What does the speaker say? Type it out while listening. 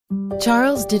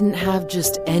Charles didn't have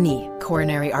just any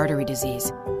coronary artery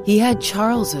disease. He had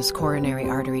Charles's coronary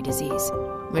artery disease.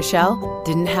 Michelle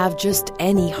didn't have just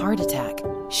any heart attack.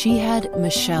 She had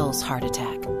Michelle's heart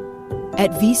attack.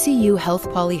 At VCU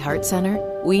Health Poly Heart Center,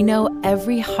 we know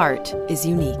every heart is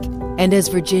unique. And as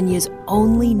Virginia's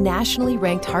only nationally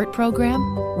ranked heart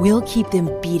program, we'll keep them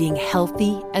beating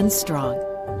healthy and strong.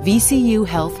 VCU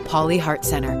Health Poly Heart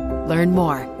Center. Learn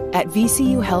more at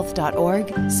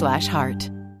vcuhealth.org/heart.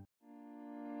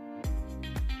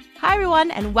 Hi,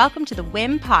 everyone, and welcome to the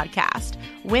WIM podcast.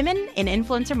 Women in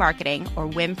Influencer Marketing, or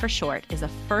WIM for short, is a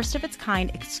first-of-its-kind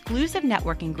exclusive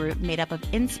networking group made up of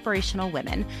inspirational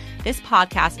women. This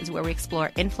podcast is where we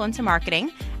explore influencer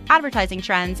marketing, advertising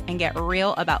trends, and get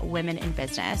real about women in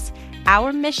business.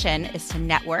 Our mission is to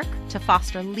network, to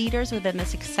foster leaders within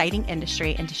this exciting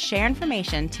industry, and to share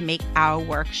information to make our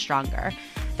work stronger.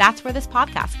 That's where this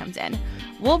podcast comes in.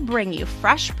 We'll bring you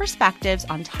fresh perspectives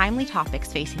on timely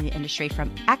topics facing the industry from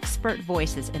expert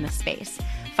voices in the space.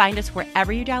 Find us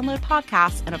wherever you download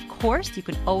podcasts, and of course, you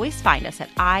can always find us at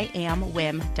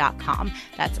iamwim.com.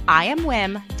 That's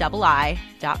iamwim.com.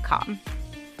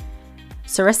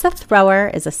 Sarissa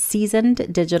Thrower is a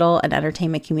seasoned digital and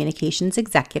entertainment communications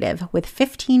executive with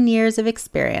 15 years of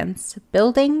experience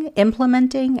building,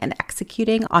 implementing, and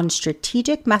executing on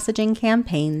strategic messaging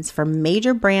campaigns for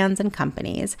major brands and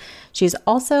companies. She's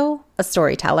also a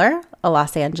storyteller, a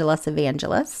Los Angeles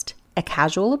evangelist, a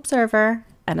casual observer,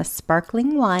 and a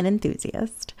sparkling wine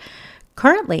enthusiast.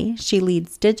 Currently, she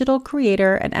leads digital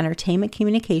creator and entertainment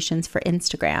communications for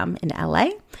Instagram in LA,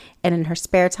 and in her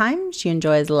spare time, she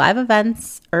enjoys live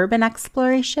events, urban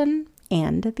exploration,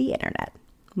 and the internet.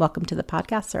 Welcome to the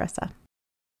podcast, Sarissa.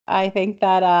 I think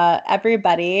that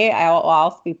everybody,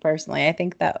 I'll speak personally, I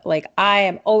think that I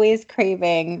am always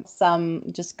craving some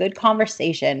just good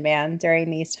conversation, man, during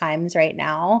these times right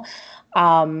now.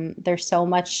 There's so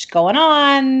much going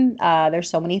on. There's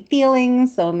so many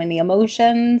feelings, so many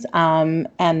emotions.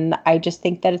 And I just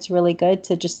think that it's really good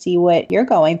to just see what you're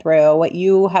going through, what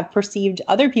you have perceived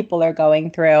other people are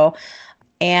going through.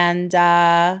 And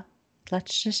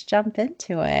let's just jump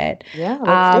into it. Yeah,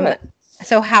 let's do it.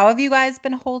 So how have you guys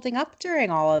been holding up during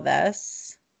all of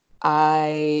this?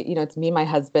 It's me and my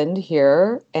husband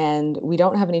here, and we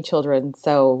don't have any children.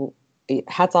 So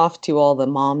hats off to all the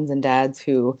moms and dads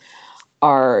who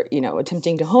are,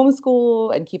 attempting to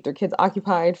homeschool and keep their kids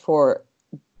occupied for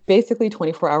basically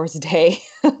 24 hours a day.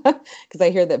 Because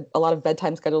I hear that a lot of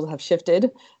bedtime schedules have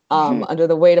shifted under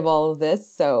the weight of all of this.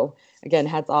 So again,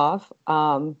 hats off.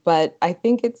 But I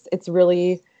think it's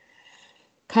really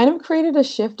kind of created a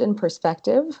shift in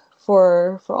perspective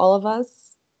for all of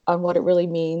us on what it really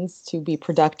means to be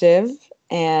productive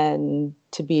and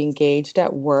to be engaged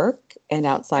at work and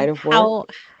outside of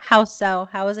work. How so?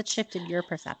 How has it shifted your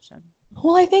perception?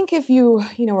 Well, I think if you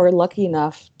are lucky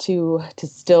enough to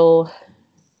still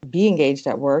be engaged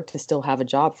at work, to still have a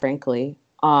job, frankly,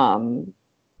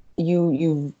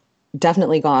 you've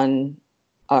definitely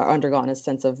undergone a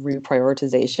sense of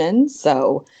reprioritization.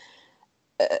 So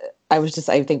I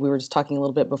think we were just talking a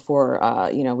little bit before,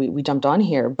 we jumped on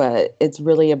here, but it's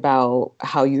really about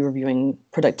how you're viewing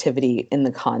productivity in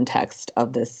the context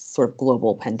of this sort of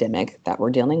global pandemic that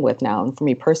we're dealing with now. And for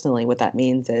me personally, what that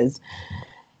means is,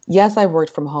 yes, I've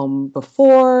worked from home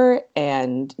before,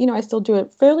 and, I still do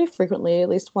it fairly frequently, at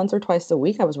least once or twice a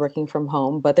week I was working from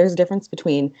home, but there's a difference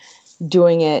between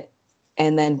doing it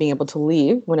and then being able to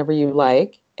leave whenever you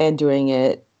like, and doing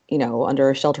it under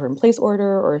a shelter-in-place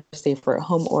order or a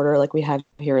safer-at-home order like we have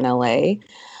here in LA,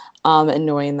 and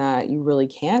knowing that you really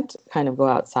can't kind of go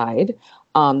outside,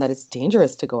 that it's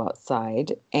dangerous to go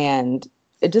outside, and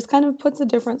it just kind of puts a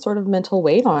different sort of mental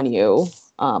weight on you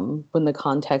when the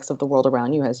context of the world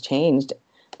around you has changed,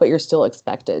 but you're still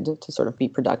expected to sort of be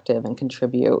productive and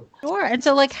contribute. Sure. And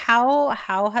so,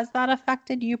 how has that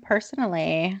affected you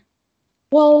personally?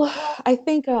 Well, I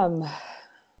think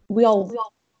we all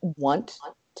want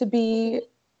to be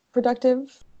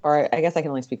productive, or I guess I can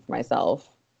only speak for myself.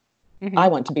 Mm-hmm. I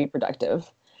want to be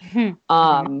productive.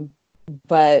 Mm-hmm.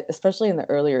 But especially in the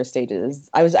earlier stages,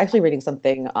 I was actually reading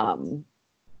something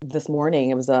this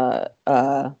morning. It was I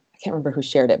can't remember who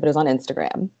shared it, but it was on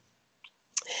Instagram.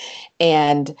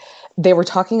 And they were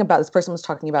this person was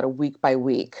talking about a week by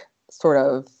week sort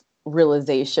of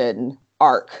realization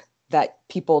arc that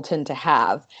people tend to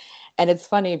have. And it's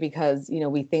funny because,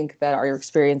 we think that our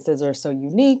experiences are so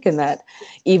unique, and that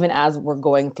even as we're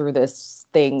going through this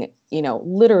thing,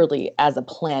 literally as a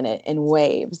planet in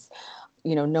waves,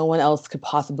 no one else could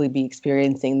possibly be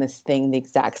experiencing this thing the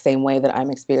exact same way that I'm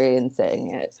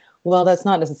experiencing it. Well, that's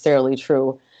not necessarily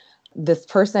true. This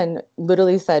person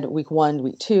literally said week 1,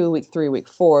 week 2, week 3, week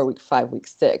 4, week 5, week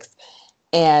 6.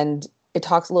 And it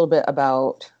talks a little bit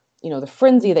about, the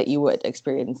frenzy that you would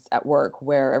experience at work,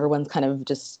 where everyone's kind of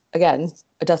just, again,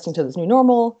 adjusting to this new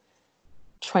normal,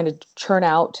 trying to churn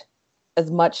out as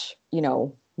much,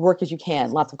 work as you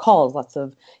can, lots of calls, lots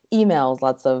of emails,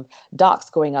 lots of docs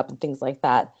going up and things like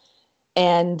that.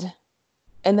 And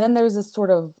then there's this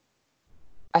sort of,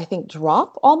 I think,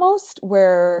 drop almost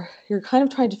where you're kind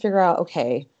of trying to figure out,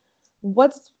 okay,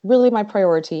 what's really my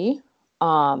priority?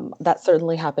 That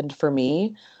certainly happened for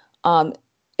me.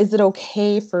 Is it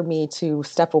okay for me to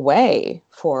step away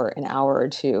for an hour or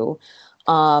two,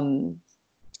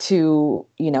 to,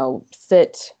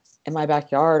 sit in my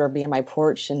backyard or be in my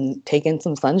porch and take in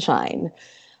some sunshine?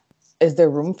 Is there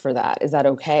room for that? Is that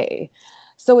okay?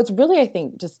 So it's really, I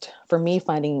think, just for me,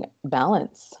 finding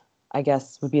balance, I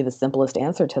guess, would be the simplest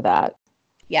answer to that.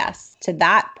 Yes. To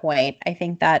that point, I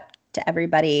think that to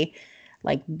everybody,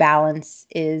 like balance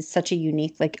is such a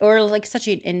unique, or such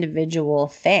an individual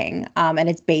thing. And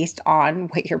it's based on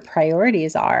what your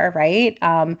priorities are, right?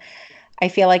 I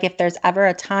feel like if there's ever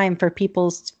a time for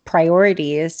people's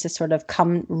priorities to sort of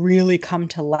really come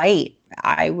to light,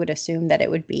 I would assume that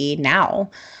it would be now,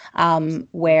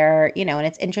 where, and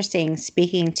it's interesting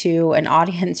speaking to an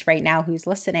audience right now who's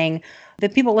listening. The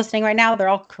people listening right now, they're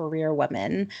all career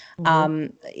women.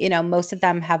 Most of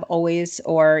them have always,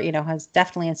 or, has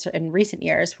definitely in recent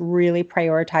years really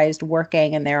prioritized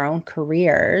working in their own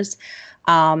careers.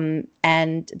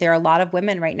 And there are a lot of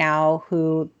women right now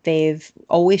who they've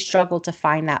always struggled to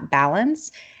find that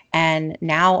balance and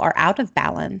now are out of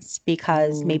balance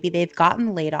because maybe they've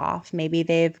gotten laid off, maybe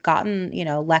they've gotten,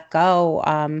 let go.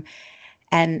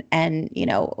 And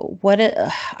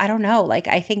I don't know,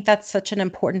 I think that's such an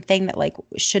important thing that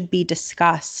should be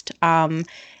discussed.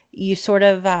 You sort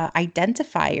of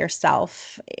identify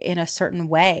yourself in a certain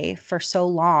way for so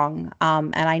long.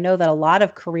 And I know that a lot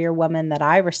of career women that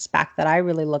I respect, that I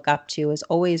really look up to, is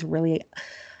always really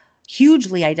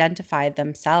hugely identified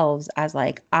themselves as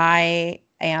I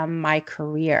am my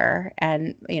career.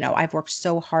 And, I've worked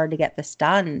so hard to get this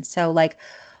done. So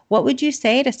what would you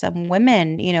say to some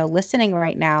women, listening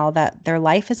right now that their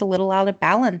life is a little out of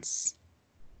balance?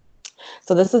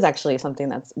 So this is actually something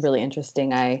that's really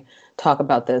interesting. I talk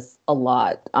about this a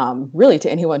lot, really to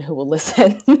anyone who will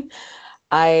listen.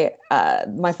 My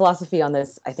philosophy on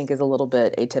this, I think, is a little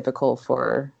bit atypical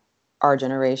for our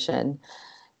generation.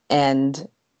 And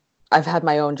I've had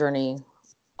my own journey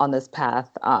on this path.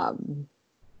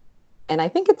 And I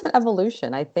think it's an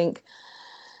evolution. I think,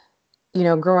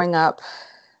 growing up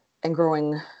and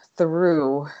growing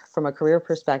through from a career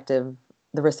perspective,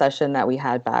 the recession that we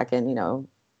had back in,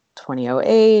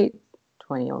 2008,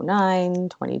 2009,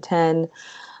 2010,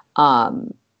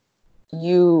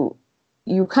 you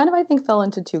kind of, I think, fell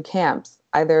into two camps.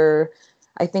 Either,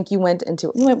 I think it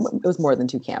was more than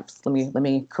two camps. Let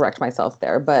me correct myself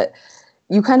there. But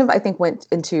you kind of, I think, went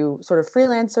into sort of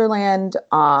freelancer land.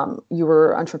 You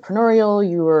were entrepreneurial,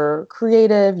 you were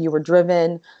creative, you were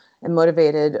driven and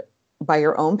motivated by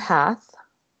your own path.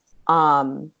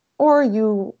 Or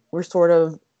you were sort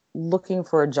of looking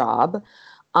for a job.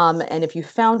 And if you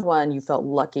found one, you felt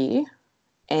lucky,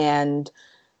 and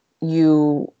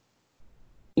you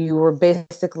were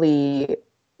basically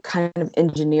kind of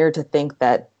engineered to think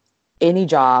that any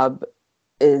job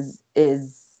is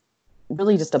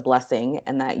really just a blessing,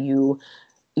 and that you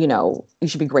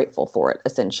should be grateful for it,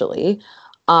 essentially.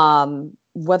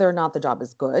 Whether or not the job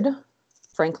is good,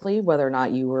 frankly, whether or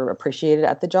not you were appreciated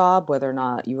at the job, whether or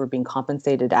not you were being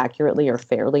compensated accurately or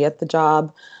fairly at the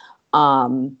job.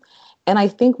 And I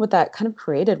think what that kind of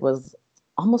created was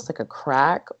almost like a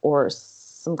crack or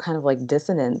some kind of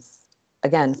dissonance,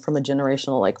 again, from a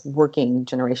generational, working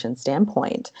generation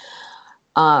standpoint.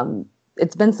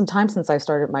 It's been some time since I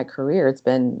started my career. It's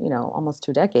been, almost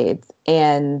 2 decades.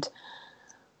 And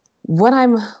what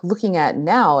I'm looking at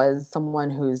now as someone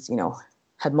who's,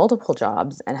 had multiple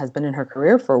jobs and has been in her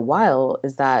career for a while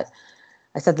is that,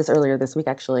 I said this earlier this week,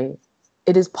 actually,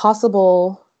 it is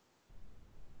possible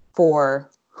for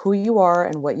who you are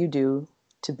and what you do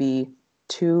to be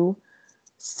two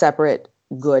separate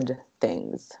good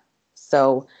things.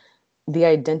 So the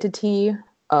identity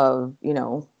of,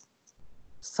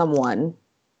 someone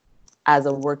as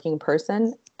a working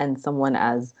person and someone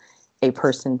as a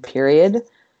person, period.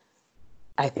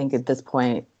 I think at this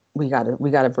point we got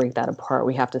to break that apart.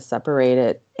 We have to separate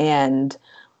it. And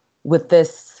with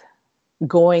this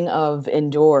going of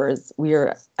indoors, we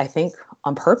are, I think,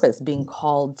 on purpose being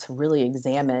called to really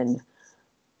examine,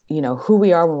 who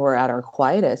we are when we're at our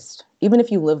quietest. Even if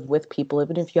you live with people,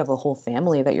 even if you have a whole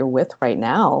family that you're with right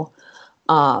now,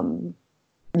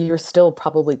 you're still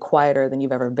probably quieter than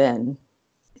you've ever been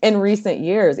in recent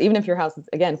years, even if your house is,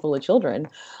 again, full of children,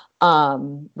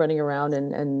 running around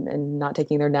and not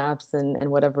taking their naps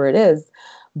and whatever it is.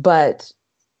 But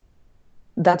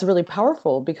that's really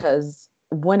powerful, because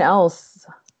when else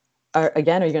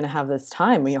again, are you going to have this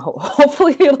time?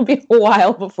 Hopefully it'll be a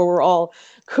while before we're all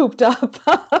cooped up,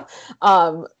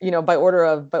 by order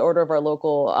of our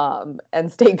local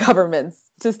and state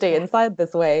governments to stay inside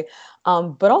this way.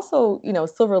 But also,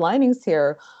 silver linings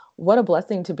here. What a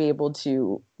blessing to be able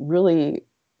to really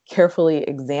carefully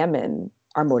examine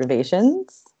our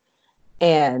motivations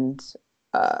and,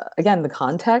 again, the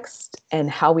context and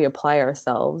how we apply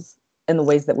ourselves in the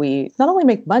ways that we not only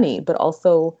make money, but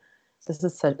also, this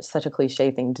is such a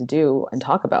cliche thing to do and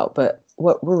talk about, but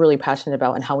what we're really passionate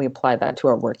about and how we apply that to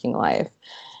our working life.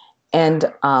 And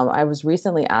I was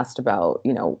recently asked about,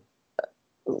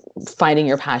 finding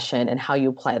your passion and how you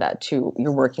apply that to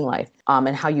your working life,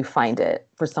 and how you find it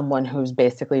for someone who's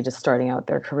basically just starting out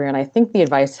their career. And I think the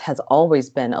advice has always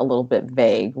been a little bit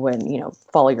vague when,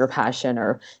 follow your passion,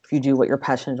 or if you do what you're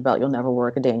passionate about, you'll never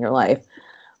work a day in your life.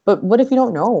 But what if you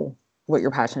don't know what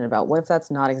you're passionate about? What if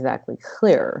that's not exactly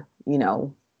clear,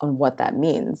 on what that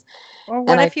means? Or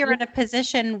what if you're in a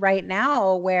position right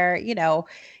now where,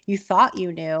 you thought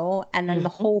you knew, and then the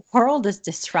whole world is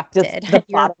disrupted. The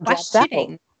you're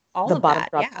questioning all of that.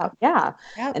 Yeah.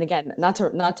 And again, not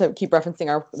to keep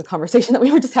referencing the conversation that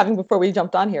we were just having before we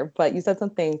jumped on here, but you said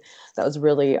something that was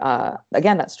really,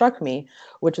 again, that struck me,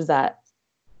 which is that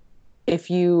if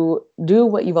you do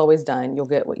what you've always done, you'll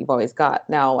get what you've always got.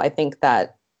 Now, I think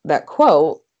that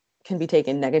quote can be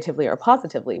taken negatively or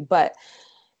positively, but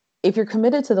if you're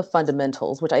committed to the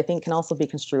fundamentals, which I think can also be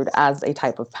construed as a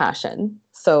type of passion,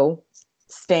 so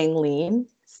staying lean,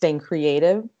 staying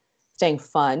creative, staying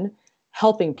fun,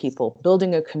 helping people,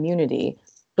 building a community,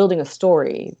 building a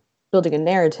story, building a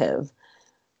narrative,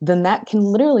 then that can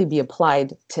literally be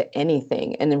applied to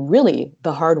anything. And then really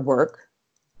the hard work,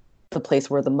 the place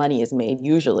where the money is made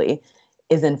usually,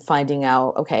 is in finding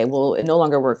out, okay, well, it no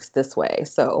longer works this way.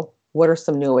 So what are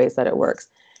some new ways that it works?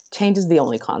 Change is the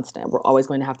only constant. We're always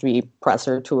going to have to be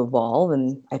presser to evolve.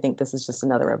 And I think this is just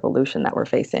another evolution that we're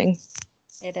facing.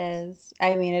 It is.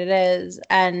 I mean, it is.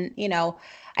 And,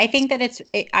 I think that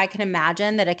I can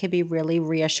imagine that it could be really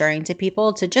reassuring to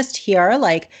people to just hear,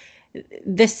 like,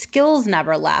 the skills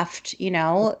never left,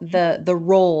 the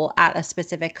role at a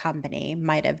specific company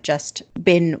might have just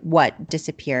been what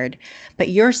disappeared, but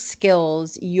your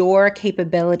skills, your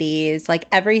capabilities, like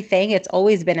everything, it's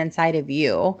always been inside of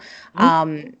you.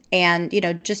 And,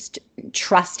 just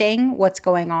trusting what's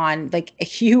going on,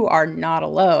 like you are not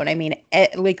alone. I mean,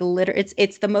 literally,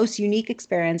 it's the most unique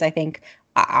experience, I think,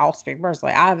 I'll speak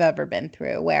personally, I've ever been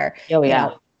through, where,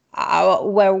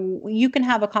 where you can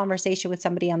have a conversation with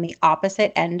somebody on the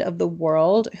opposite end of the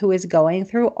world who is going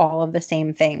through all of the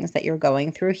same things that you're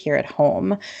going through here at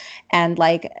home. And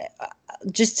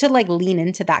just to lean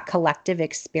into that collective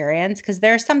experience, because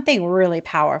there's something really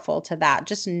powerful to that.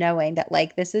 Just knowing that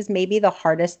this is maybe the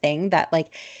hardest thing that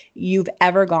you've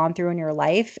ever gone through in your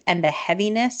life, and the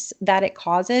heaviness that it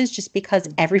causes, just because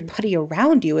everybody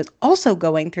around you is also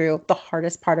going through the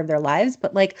hardest part of their lives.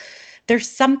 But there's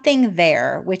something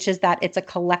there, which is that it's a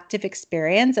collective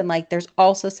experience. And there's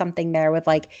also something there with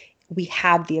we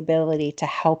have the ability to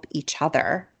help each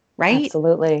other, right?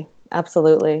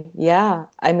 Absolutely. Yeah.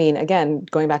 I mean, again,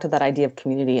 going back to that idea of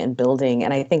community and building,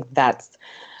 and I think that's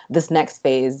this next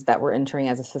phase that we're entering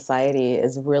as a society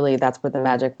is really, that's where the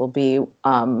magic will be.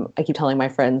 I keep telling my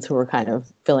friends who are kind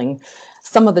of feeling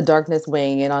some of the darkness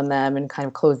weighing in on them and kind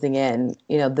of closing in,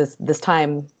 this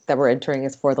time that we're entering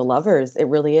is for the lovers. It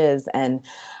really is. And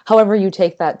however you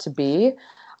take that to be,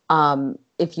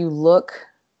 if you look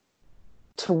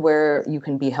to where you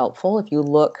can be helpful, if you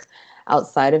look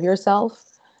outside of yourself,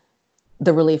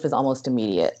 the relief is almost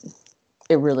immediate.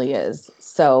 It really is.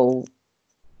 So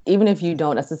even if you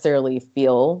don't necessarily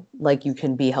feel like you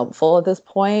can be helpful at this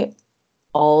point,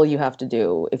 all you have to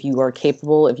do, if you are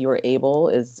capable, if you are able,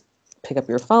 is pick up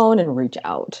your phone and reach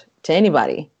out to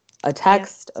anybody. A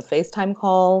text, a FaceTime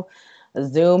call, a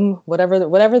Zoom, whatever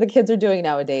the kids are doing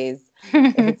nowadays.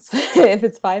 if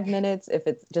it's 5 minutes, if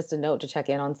it's just a note to check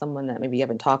in on someone that maybe you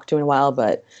haven't talked to in a while,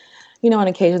 but on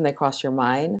occasion they cross your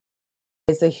mind,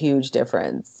 it's a huge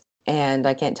difference. And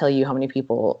I can't tell you how many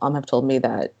people have told me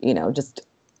that,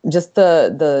 just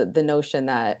the notion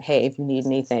that, hey, if you need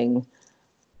anything,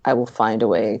 I will find a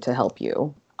way to help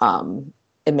you.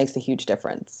 It makes a huge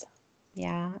difference.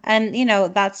 Yeah. And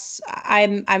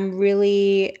I'm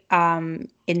really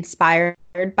inspired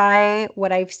by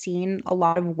what I've seen a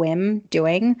lot of women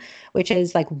doing, which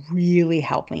is like really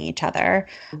helping each other.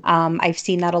 I've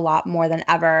seen that a lot more than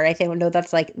ever. I think I know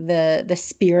that's like the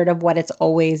spirit of what it's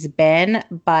always been,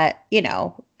 but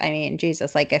I mean,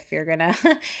 Jesus, like if you're gonna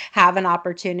have an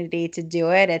opportunity to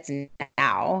do it, it's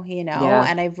now, Yeah.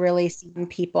 and I've really seen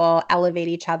people elevate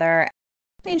each other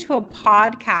into a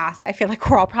podcast. I feel like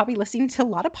we're all probably listening to a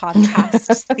lot of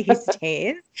podcasts these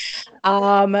days.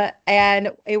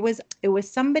 And it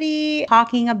was somebody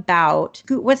talking about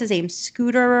what's his name?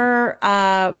 Scooter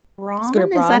Scooter Braun, is that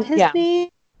Braun. his Yeah. name?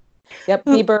 Yep.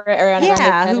 Who, Bieber, Ariana yeah,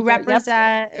 Grande. who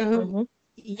represent who Mm-hmm.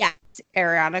 yes,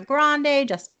 Ariana Grande,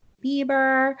 Justin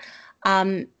Bieber.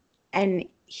 And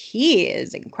he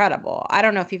is incredible. I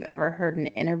don't know if you've ever heard an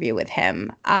interview with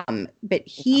him, but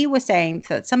he was saying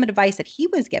that some advice that he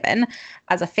was given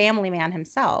as a family man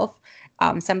himself,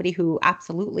 somebody who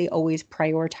absolutely always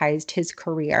prioritized his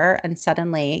career and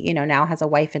suddenly, now has a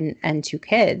wife and two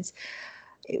kids,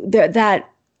 that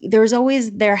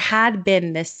there had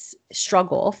been this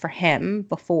struggle for him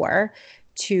before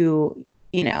to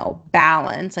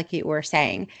balance, like you were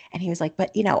saying. And he was like,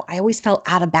 but I always felt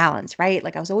out of balance, right?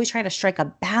 Like I was always trying to strike a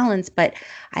balance, but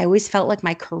I always felt like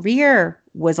my career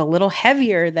was a little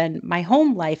heavier than my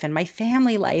home life and my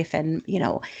family life. And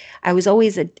I was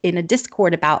always in a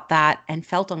discord about that and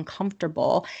felt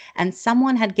uncomfortable. And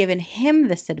someone had given him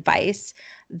this advice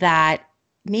that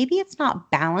maybe it's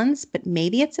not balance, but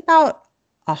maybe it's about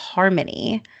a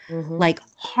harmony, Mm-hmm. like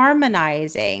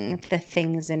harmonizing the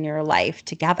things in your life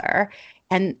together.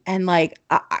 And like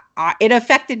it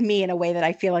affected me in a way that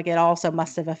I feel like it also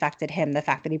must have affected him. The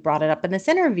fact that he brought it up in this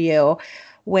interview,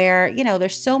 where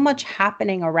there's so much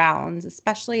happening around,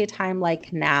 especially a time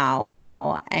like now.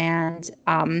 And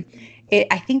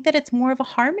I think that it's more of a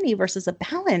harmony versus a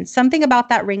balance. Something about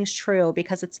that rings true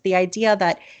because it's the idea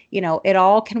that it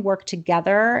all can work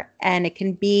together and it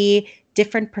can be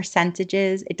different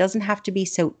percentages. It doesn't have to be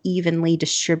so evenly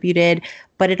distributed,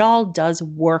 but it all does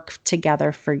work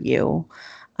together for you.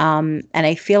 And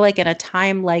I feel like in a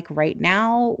time like right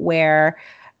now where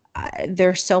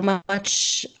there's so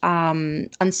much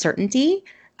uncertainty,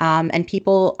 and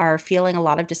people are feeling a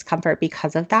lot of discomfort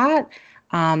because of that.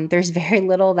 There's very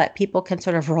little that people can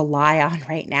sort of rely on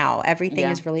right now. Everything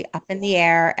Yeah. is really up in the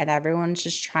air and everyone's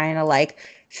just trying to like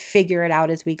figure it out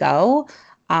as we go.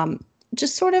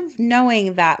 Just sort of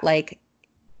knowing that like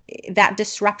that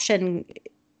disruption,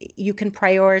 you can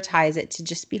prioritize it to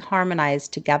just be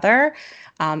harmonized together,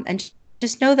 and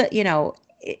just know that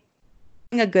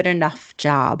a good enough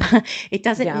job. It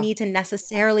doesn't Yeah. need to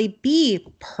necessarily be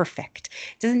perfect.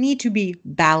 It doesn't need to be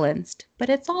balanced, but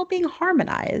it's all being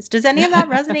harmonized. Does any of that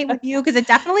resonate with you? Because it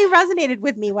definitely resonated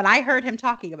with me when I heard him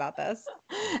talking about this.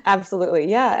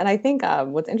 Absolutely. Yeah. And I think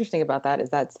what's interesting about that is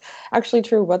that's actually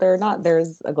true whether or not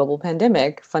there's a global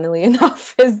pandemic, funnily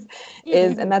enough,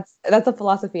 and that's a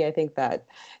philosophy I think that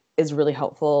is really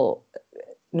helpful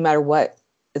no matter what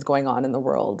is going on in the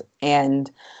world.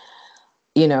 And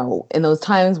in those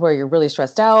times where you're really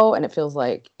stressed out and it feels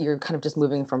like you're kind of just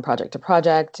moving from project to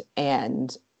project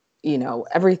and,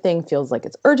 everything feels like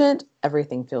it's urgent.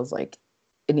 Everything feels like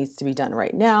it needs to be done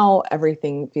right now.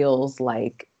 Everything feels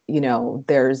like,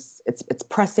 it's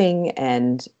pressing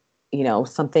and,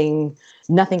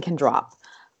 nothing can drop.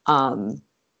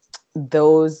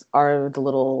 Those are the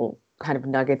little kind of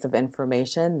nuggets of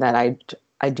information that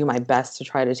I do my best to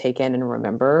try to take in and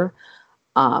remember.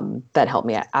 That helped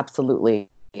me absolutely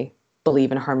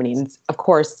believe in harmony. And of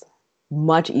course,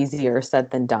 much easier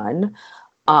said than done,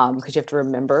 because you have to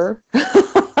remember.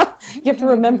 You have to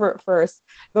remember it first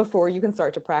before you can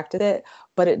start to practice it.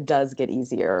 But it does get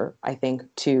easier, I think,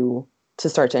 to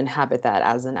start to inhabit that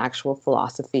as an actual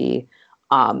philosophy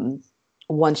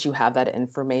once you have that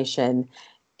information.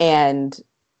 And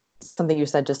something you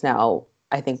said just now,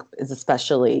 I think, is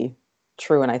especially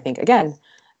true. And I think, again,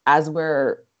 as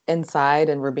we're inside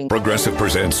and we're being... Progressive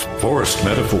presents Forced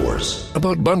Metaphors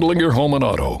about bundling your home and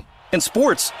auto. In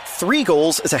sports, 3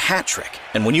 goals is a hat trick.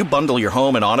 And when you bundle your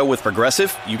home and auto with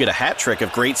Progressive, you get a hat trick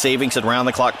of great savings and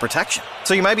round-the-clock protection.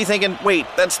 So you might be thinking, wait,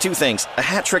 that's 2 things. A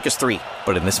hat trick is 3.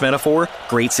 But in this metaphor,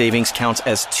 great savings counts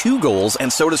as 2 goals,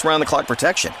 and so does round-the-clock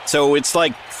protection. So it's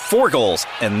like 4 goals,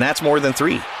 and that's more than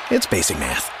 3. It's basic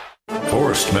math.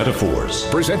 Forced Metaphors,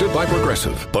 presented by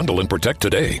Progressive. Bundle and protect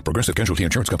today. Progressive Casualty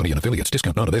Insurance Company and affiliates.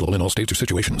 Discount not available in all states or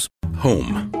situations.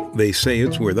 Home. They say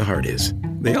it's where the heart is.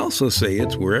 They also say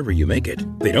it's wherever you make it.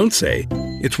 They don't say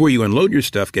it's where you unload your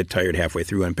stuff, get tired halfway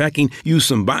through unpacking, use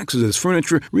some boxes as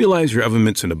furniture, realize your oven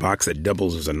mitt's in a box that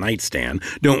doubles as a nightstand,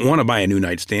 don't want to buy a new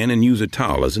nightstand, and use a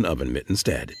towel as an oven mitt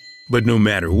instead. But no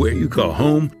matter where you call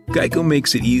home, Geico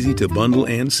makes it easy to bundle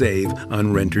and save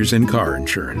on renters and car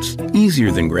insurance.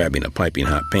 Easier than grabbing a piping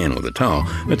hot pan with a towel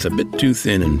that's a bit too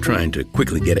thin and trying to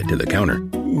quickly get it to the counter.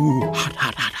 Ooh, hot,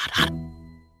 hot, hot, hot, hot.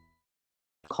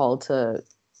 Call to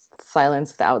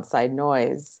silence the outside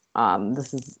noise.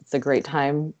 It's a great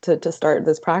time to start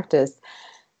this practice.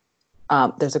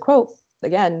 There's a quote,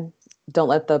 again, don't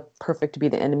let the perfect be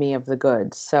the enemy of the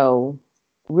good. So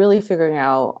really figuring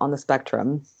out on the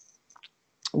spectrum,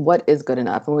 what is good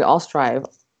enough? And we all strive,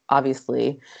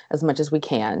 obviously, as much as we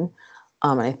can.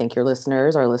 And I think our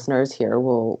listeners here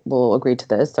will agree to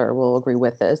this, or will agree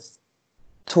with this,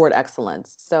 toward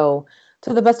excellence. So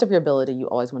to the best of your ability, you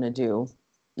always want to do,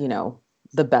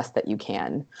 the best that you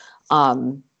can.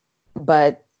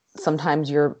 But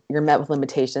sometimes you're met with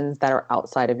limitations that are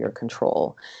outside of your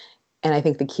control. And I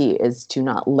think the key is to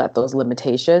not let those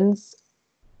limitations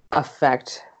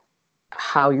affect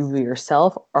how you view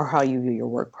yourself or how you view your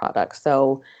work product.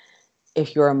 So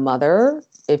if you're a mother,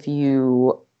 if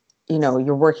you're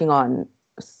working on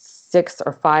 6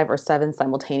 or 5 or 7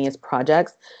 simultaneous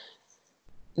projects,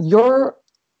 a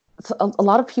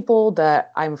lot of people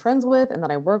that I'm friends with and that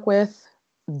I work with,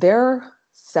 their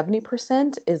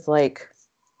 70% is like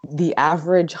the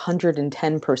average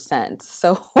 110%.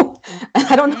 So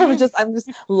I don't know, I'm just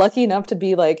lucky enough to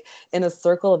be like in a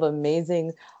circle of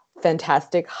amazing,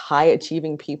 fantastic, high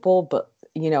achieving people. But,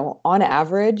 on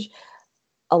average,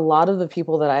 a lot of the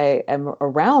people that I am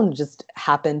around just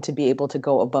happen to be able to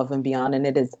go above and beyond. And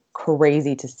it is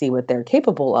crazy to see what they're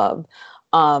capable of.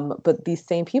 But these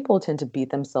same people tend to beat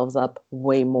themselves up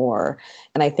way more.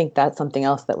 And I think that's something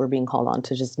else that we're being called on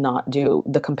to just not do.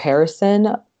 The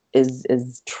comparison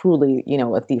is truly,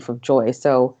 a thief of joy.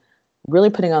 So really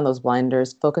putting on those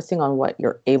blinders, focusing on what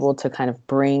you're able to kind of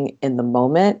bring in the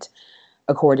moment,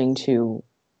 according to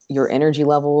your energy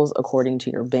levels, according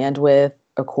to your bandwidth,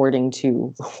 according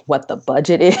to what the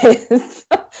budget is,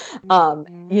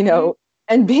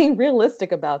 and being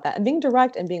realistic about that, and being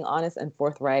direct and being honest and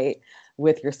forthright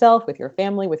with yourself, with your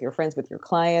family, with your friends, with your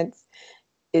clients,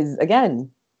 is, again,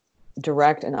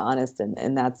 direct and honest.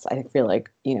 And that's, I feel like,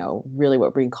 really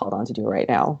what we're being called on to do right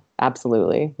now.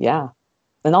 Absolutely. Yeah.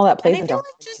 And all that plays into like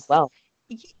as well.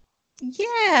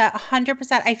 Yeah,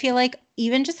 100%. I feel like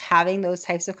even just having those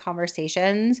types of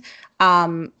conversations,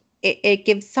 it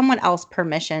gives someone else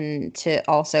permission to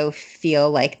also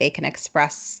feel like they can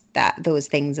express those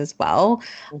things as well.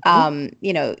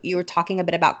 Mm-hmm. You were talking a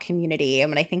bit about community. And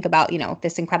when I think about,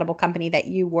 this incredible company that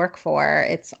you work for,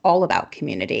 it's all about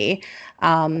community.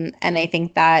 And I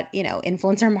think that,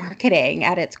 influencer marketing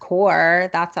at its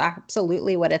core, that's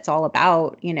absolutely what it's all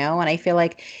about, and I feel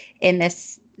like in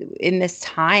this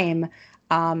time,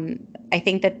 I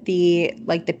think that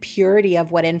the purity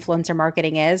of what influencer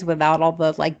marketing is, without all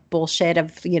the bullshit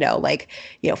of,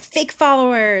 fake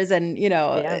followers and,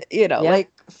 like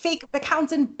fake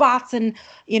accounts and bots and,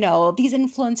 these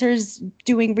influencers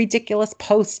doing ridiculous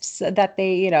posts that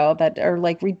they, that are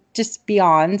just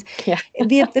beyond. Yeah.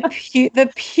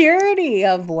 The purity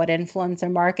of what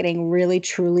influencer marketing really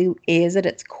truly is at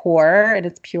its core, in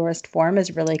its purest form,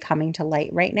 is really coming to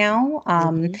light right now.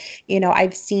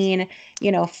 I've seen,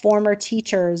 former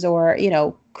teachers or,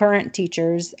 current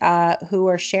teachers who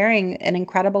are sharing an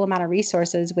incredible amount of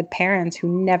resources with parents who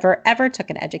never, ever took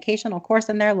an educational course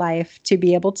in their life to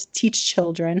be able to teach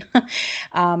children.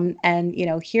 And,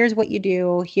 here's what you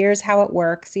do. Here's how it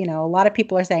works. A lot of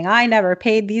people are saying, I never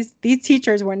paid these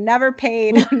teachers were never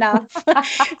paid enough.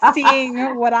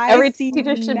 Seeing what I every see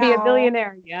teacher should now, be a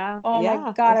billionaire. Yeah. Oh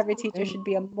my God, every teacher should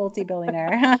be a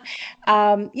multi-billionaire.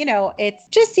 It's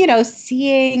just,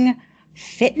 seeing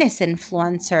fitness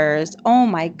influencers, oh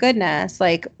my goodness,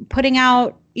 putting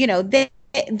out,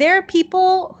 there are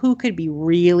people who could be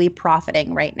really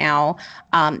profiting right now.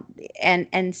 And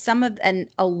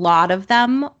a lot of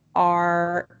them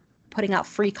are putting out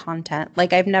free content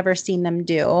like I've never seen them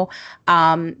do.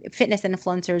 Fitness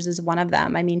influencers is one of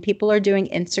them. I mean, people are doing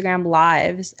Instagram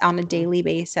lives on a daily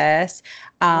basis,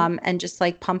 and just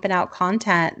pumping out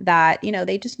content that,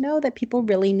 they just know that people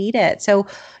really need it. So,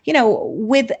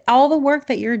 with all the work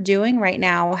that you're doing right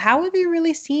now, how have you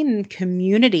really seen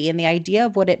community and the idea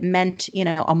of what it meant,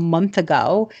 a month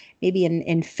ago, maybe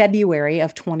in February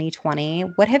of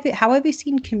 2020? How have you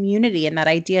seen community and that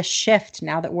idea shift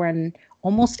now that we're in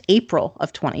almost April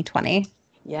of 2020?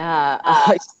 Yeah.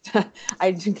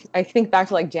 I think back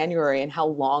to like January and how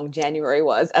long January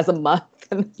was as a month.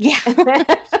 Yeah.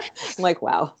 I'm like,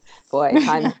 wow, boy,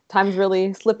 time's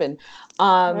really slipping.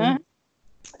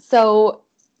 So,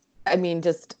 I mean,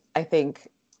 just I think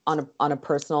on a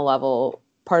personal level,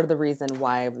 part of the reason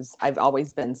why I've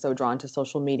always been so drawn to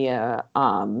social media,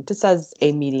 just as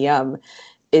a medium,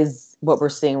 is what we're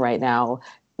seeing right now.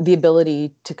 The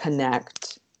ability to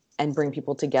connect and bring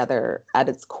people together at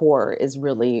its core is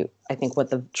really, I think, what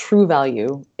the true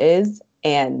value is.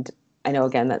 And I know,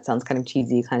 again, that sounds kind of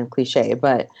cheesy, kind of cliche,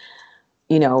 but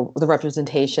the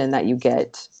representation that you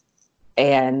get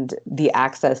and the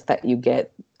access that you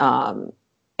get,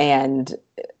 and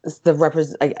I said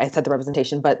the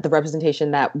representation, but the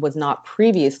representation that was not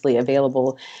previously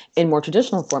available in more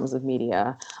traditional forms of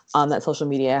media, that social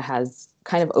media has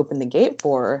kind of opened the gate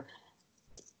for,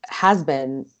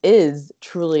 is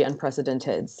truly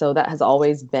unprecedented. So that has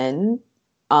always been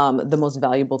the most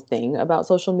valuable thing about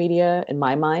social media in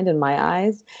my mind, in my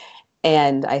eyes.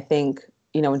 And I think,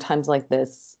 in times like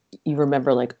this, you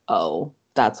remember like, oh,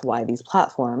 that's why these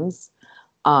platforms,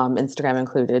 Instagram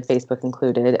included, Facebook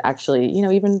included, actually,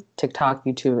 even TikTok,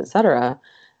 YouTube, etc.,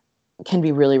 can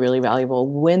be really, really valuable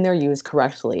when they're used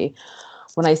correctly.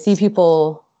 When I see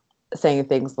people saying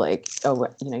things like, oh,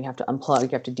 you have to unplug, you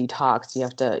have to detox, you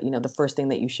have to, the first thing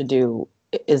that you should do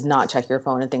is not check your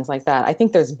phone and things like that. I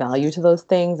think there's value to those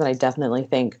things. And I definitely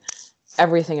think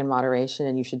everything in moderation,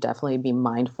 and you should definitely be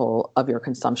mindful of your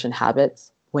consumption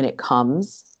habits when it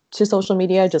comes to social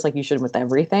media, just like you should with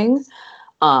everything.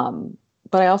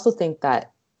 But I also think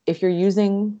that if you're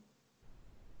using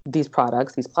these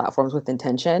products, these platforms with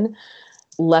intention,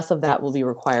 less of that will be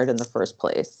required in the first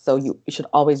place. So you should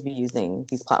always be using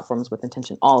these platforms with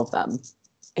intention, all of them,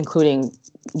 including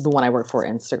the one I work for,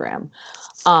 Instagram.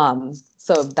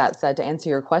 So that said, to answer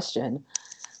your question,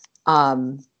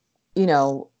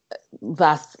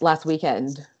 last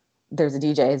weekend, there's a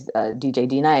DJ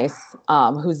D Nice,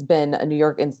 who's been a New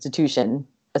York institution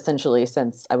essentially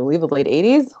since, I believe, the late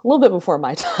 80s, a little bit before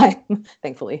my time,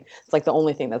 thankfully. It's like the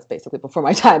only thing that's basically before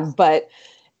my time. But,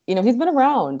 he's been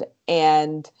around,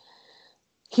 and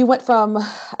he went from,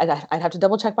 I'd have to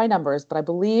double check my numbers, but I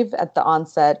believe at the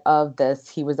onset of this,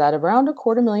 he was at around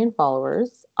 250,000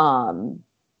 followers on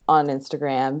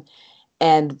Instagram.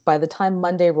 And by the time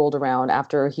Monday rolled around,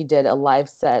 after he did a live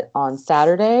set on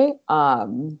Saturday,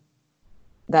 that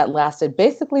lasted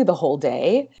basically the whole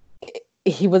day,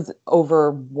 he was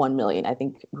over 1 million. I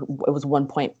think it was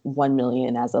 1.1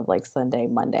 million as of like Sunday,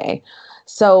 Monday.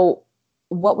 So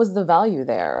what was the value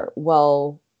there?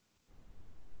 Well,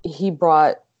 he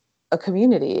brought a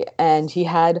community, and he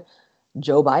had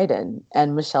Joe Biden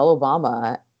and Michelle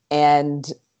Obama, and,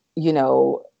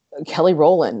 Kelly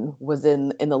Rowland was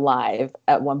in the live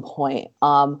at one point.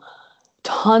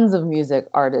 Tons of music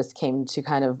artists came to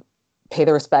kind of pay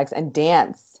their respects and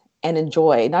dance and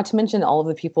enjoy, not to mention all of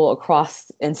the people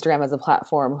across Instagram as a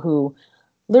platform who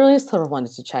literally just sort of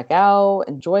wanted to check out,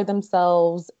 enjoy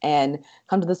themselves, and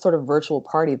come to this sort of virtual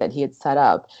party that he had set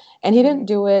up. And he didn't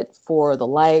do it for the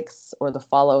likes or the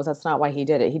follows. That's not why he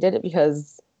did it. He did it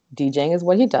because DJing is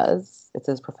what he does. It's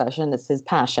his profession. It's his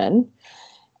passion.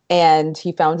 And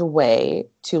he found a way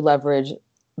to leverage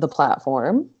the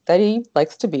platform that he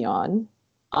likes to be on,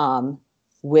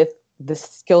 with the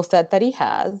skill set that he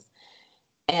has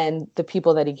and the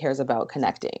people that he cares about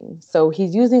connecting. So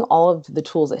he's using all of the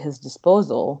tools at his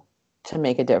disposal to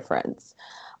make a difference.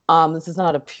 This is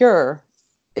not a pure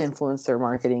influencer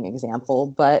marketing example,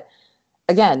 but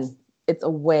again, it's a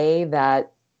way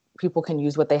that people can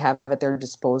use what they have at their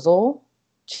disposal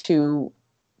to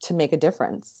make a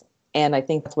difference. And I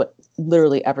think that's what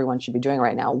literally everyone should be doing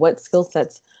right now. What skill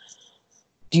sets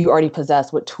do you already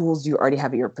possess? What tools do you already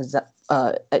have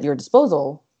at your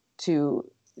disposal to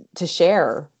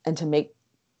share and to make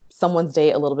someone's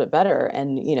day a little bit better?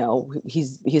 And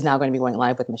he's now going to be going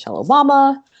live with Michelle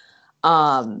Obama.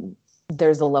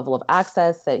 There's a level of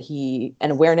access and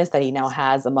awareness that he now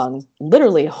has among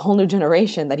literally a whole new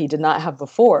generation that he did not have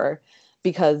before,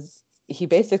 because he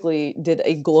basically did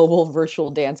a global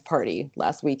virtual dance party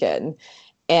last weekend,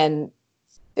 and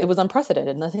it was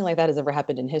unprecedented. Nothing like that has ever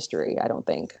happened in history, I don't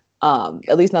think,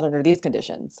 at least not under these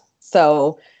conditions.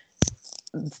 So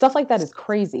stuff like that is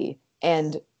crazy.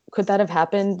 And could that have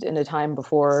happened in a time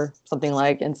before something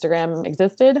like Instagram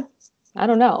existed? I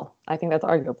don't know. I think that's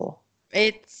arguable.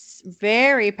 It's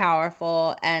very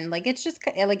powerful. And like, it's just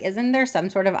like, isn't there some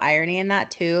sort of irony in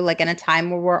that too? Like in a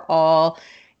time where we're all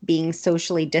being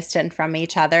socially distant from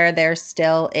each other, there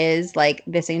still is like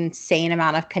this insane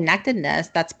amount of connectedness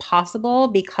that's possible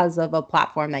because of a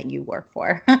platform that you work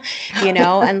for,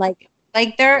 and like,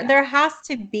 Like there has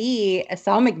to be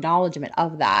some acknowledgement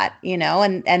of that,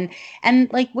 and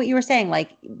like what you were saying,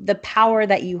 like the power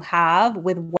that you have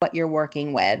with what you're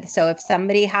working with. So if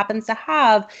somebody happens to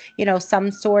have,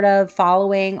 some sort of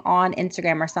following on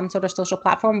Instagram or some sort of social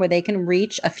platform where they can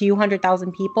reach a few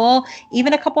 100,000 people,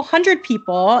 even a couple hundred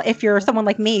people, if you're someone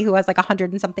like me who has like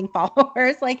 100 and something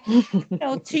followers, like,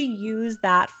 to use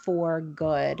that for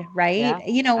good, right?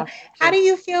 Yeah, How do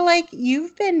you feel like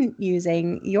you've been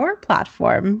using your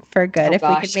platform for good? oh If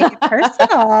we could gosh. make it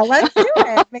personal, let's do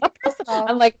it. Make it personal.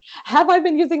 I'm like, have I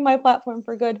been using my platform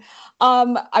for good?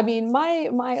 I mean,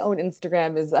 my own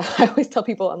Instagram is. I always tell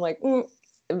people, I'm like,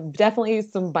 definitely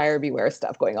some buyer beware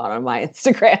stuff going on my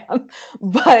Instagram,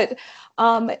 but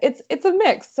it's a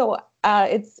mix. So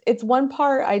it's one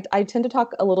part. I tend to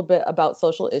talk a little bit about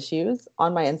social issues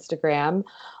on my Instagram.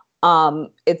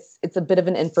 It's a bit of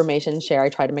an information share. I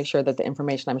try to make sure that the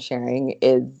information I'm sharing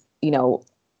is,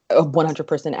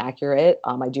 100% accurate.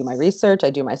 I do my research, I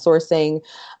do my sourcing,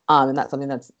 and that's something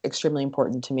that's extremely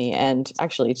important to me, and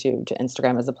actually to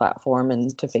Instagram as a platform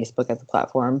and to Facebook as a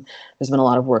platform. There's been a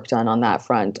lot of work done on that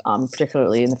front,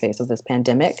 particularly in the face of this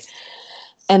pandemic.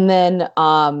 And then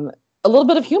a little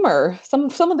bit of humor. Some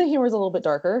of the humor is a little bit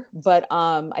darker, but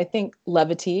I think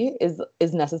levity is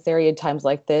necessary at times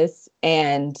like this,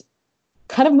 and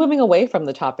kind of moving away from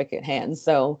the topic at hand.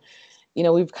 So,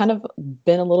 we've kind of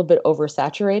been a little bit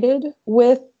oversaturated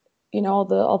with, all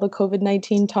the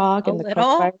COVID-19 talk and the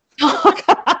coronavirus talk.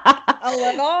 A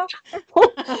little.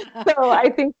 So I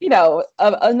think,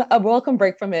 a welcome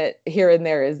break from it here and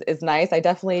there is nice. I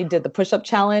definitely did the push-up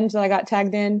challenge that I got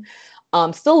tagged in.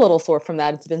 Still a little sore from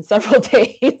that. It's been several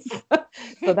days.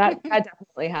 So that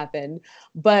definitely happened.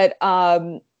 But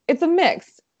it's a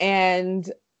mix.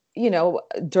 And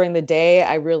during the day,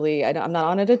 I'm not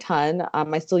on it a ton.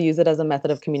 I still use it as a method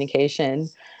of communication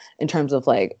in terms of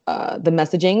like the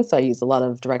messaging. So I use a lot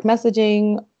of direct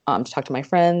messaging to talk to my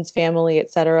friends, family,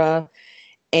 etc.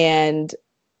 And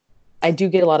I do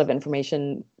get a lot of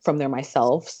information from there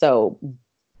myself. So,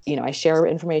 I share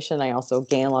information. I also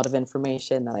gain a lot of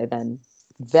information that I then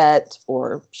vet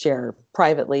or share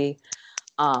privately.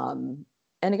 And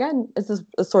again, it's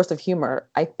a source of humor.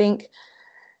 I think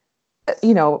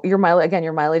your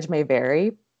mileage may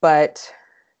vary, but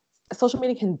social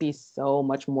media can be so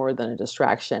much more than a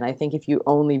distraction. I think if you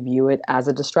only view it as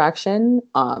a distraction,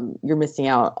 you're missing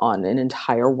out on an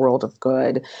entire world of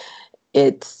good.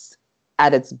 It's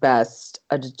at its best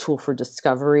a tool for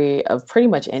discovery of pretty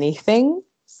much anything.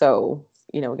 So,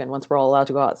 again, once we're all allowed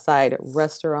to go outside,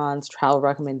 restaurants, travel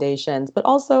recommendations, but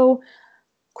also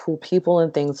cool people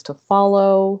and things to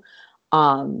follow,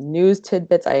 news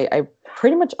tidbits. I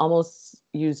pretty much almost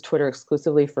use Twitter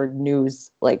exclusively for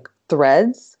news, like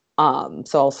threads. So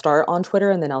I'll start on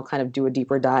Twitter and then I'll kind of do a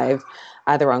deeper dive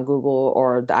either on Google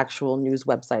or the actual news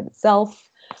website itself.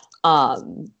 I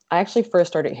actually first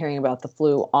started hearing about the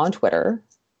flu on Twitter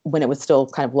when it was still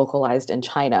kind of localized in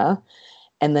China,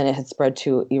 and then it had spread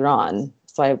to Iran.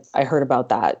 So I heard about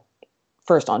that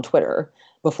first on Twitter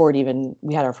before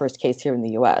we had our first case here in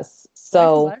the US.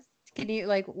 So can you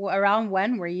around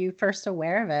when were you first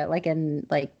aware of it? Like in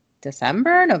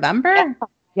December, November?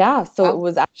 Yeah. So it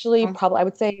was actually probably, I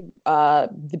would say, the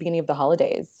beginning of the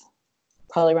holidays,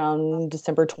 probably around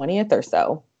December 20th or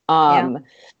so.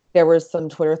 There were some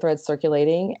Twitter threads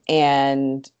circulating,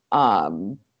 and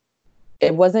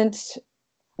it wasn't,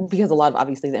 because a lot of,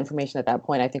 obviously, the information at that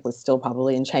point I think was still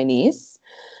probably in Chinese.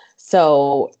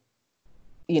 So,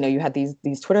 you had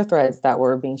these Twitter threads that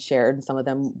were being shared, and some of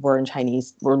them were in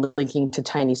Chinese, were linking to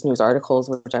Chinese news articles,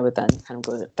 which I would then kind of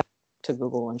go to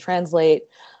Google and translate.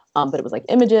 But it was like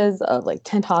images of like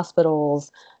tent hospitals,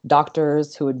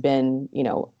 doctors who had been,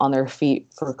 on their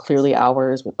feet for clearly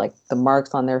hours with like the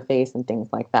marks on their face and things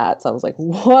like that. So I was like,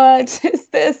 what is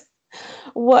this?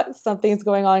 Something's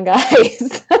going on,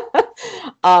 guys.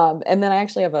 And then I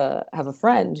actually have a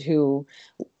friend who,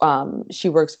 she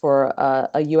works for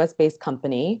a US based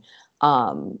company.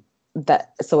 So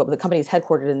the company is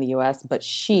headquartered in the US, but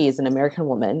she is an American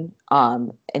woman,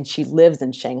 and she lives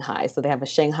in Shanghai. So they have a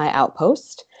Shanghai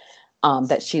outpost,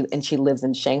 she lives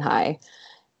in Shanghai,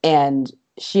 and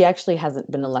she actually hasn't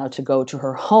been allowed to go to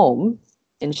her home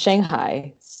in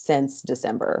Shanghai since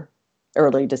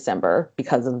early December,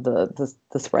 because of the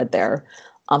spread there.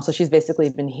 So she's basically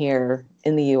been here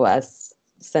in the US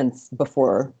since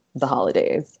before the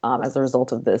holidays, as a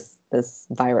result of this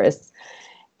virus.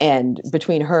 And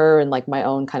between her and like my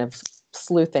own kind of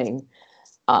sleuthing,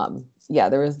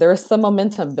 there was some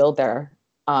momentum built there.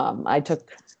 I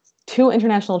took 2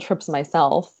 international trips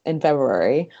myself in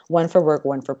February, one for work,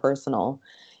 one for personal.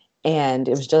 And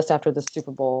it was just after the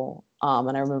Super Bowl.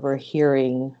 And I remember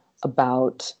hearing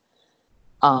about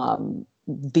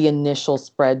the initial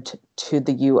spread to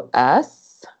the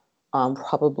U.S.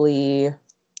 Probably,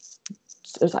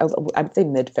 I would say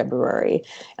mid-February.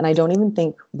 And I don't even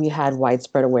think we had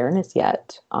widespread awareness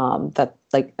yet that,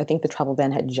 like, I think the travel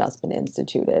ban had just been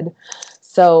instituted.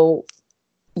 So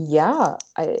yeah,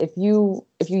 if you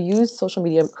use social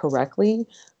media correctly,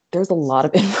 there's a lot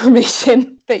of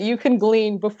information that you can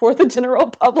glean before the general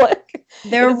public.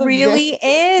 There really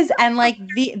is. And like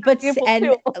and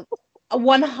tool.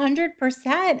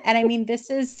 100%. And I mean, this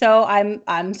is so,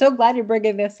 I'm so glad you're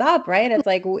bringing this up, right? It's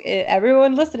like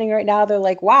everyone listening right now, they're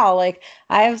like, wow, like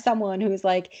I have someone who's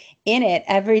like in it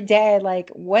every day. Like,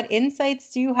 what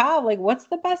insights do you have? Like, what's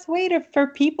the best way for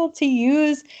people to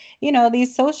use,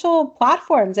 these social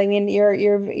platforms? I mean,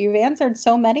 you've answered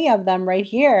so many of them right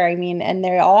here. I mean, and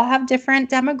they all have different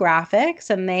demographics,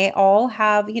 and they all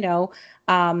have,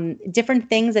 different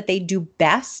things that they do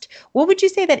best. What would you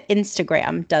say that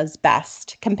Instagram does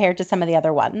best compared to some of the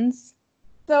other ones?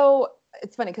 So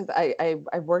it's funny because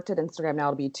I've worked at Instagram now.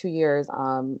 It'll be 2 years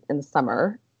in the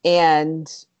summer, and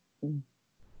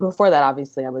before that,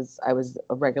 obviously, I was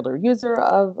a regular user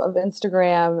of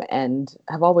Instagram and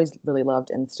have always really loved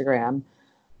Instagram.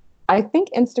 I think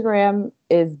Instagram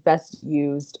is best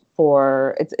used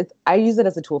for I use it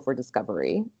as a tool for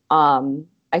discovery.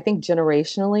 I think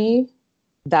generationally,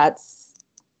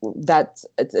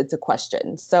 it's a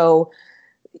question. So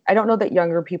I don't know that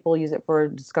younger people use it for a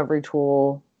discovery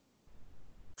tool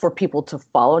for people to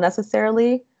follow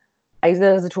necessarily. I use it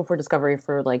as a tool for discovery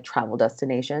for like travel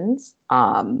destinations,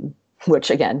 which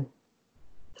again,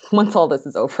 once all this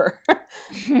is over,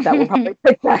 that will probably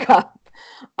pick back up.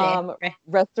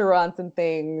 Restaurants and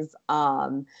things,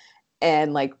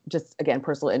 and like just again,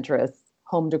 personal interests,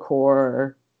 home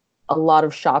decor, a lot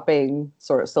of shopping,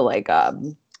 so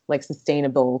like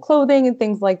sustainable clothing and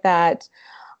things like that,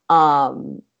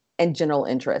 and general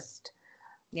interest.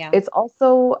 Yeah, it's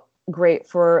also great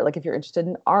for like if you're interested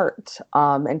in art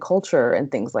and culture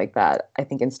and things like that. I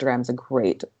think Instagram is a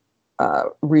great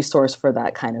resource for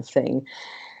that kind of thing.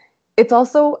 It's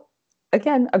also,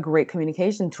 again, a great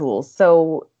communication tool.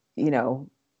 So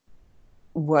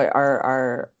what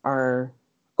our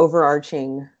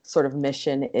overarching sort of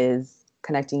mission is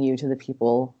connecting you to the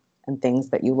people and things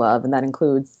that you love, and that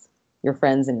includes your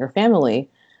friends and your family.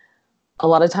 A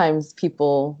lot of times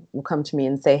people will come to me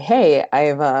and say, hey,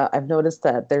 I've noticed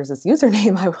that there's this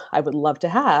username I would love to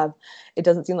have. It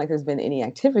doesn't seem like there's been any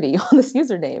activity on this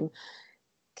username.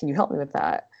 Can you help me with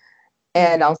that?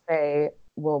 And I'll say,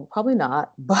 well, probably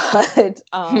not. But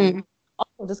also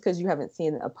just because you haven't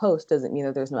seen a post doesn't mean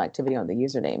that there's no activity on the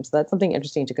username. So that's something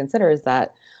interesting to consider, is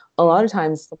that a lot of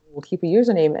times someone will keep a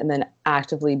username and then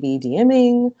actively be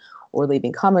DMing or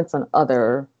leaving comments on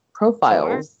other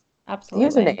profiles. Sure. Absolutely.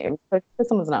 Username. So if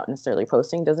someone's not necessarily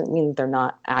posting doesn't mean that they're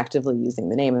not actively using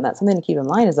the name. And that's something to keep in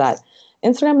mind, is that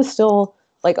Instagram is still,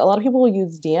 like, a lot of people will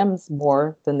use DMs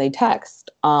more than they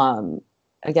text.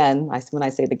 Again, when I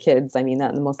say the kids, I mean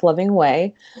that in the most loving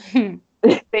way.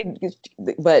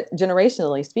 But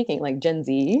generationally speaking, like Gen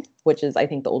Z, which is, I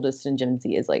think the oldest in Gen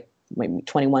Z is like maybe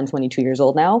 21, 22 years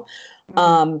old now.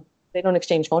 They don't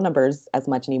exchange phone numbers as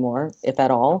much anymore, if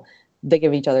at all. They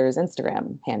give each other's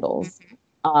Instagram handles.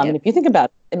 And if you think about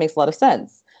it, it makes a lot of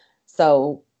sense.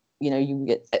 So, you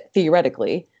get,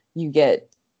 theoretically, you get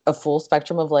a full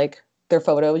spectrum of like their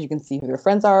photos. You can see who their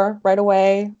friends are right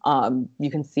away. You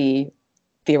can see,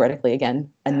 theoretically,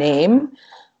 again, a name,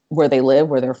 where they live,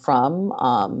 where they're from,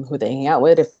 who they hang out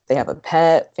with, if they have a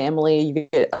pet, family. You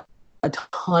get a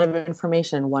ton of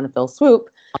information in one fell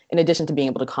swoop, in addition to being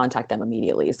able to contact them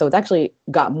immediately. So it's actually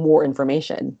got more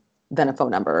information than a phone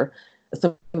number,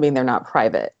 assuming they're not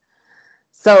private.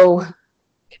 So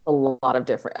a lot of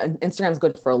different, Instagram's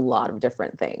good for a lot of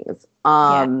different things.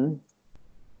 Yeah.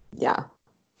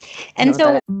 And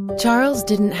so Charles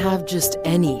didn't have just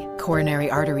any coronary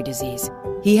artery disease.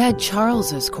 He had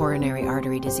Charles's coronary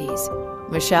artery disease.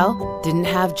 Michelle didn't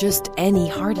have just any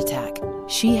heart attack.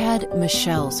 She had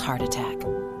Michelle's heart attack.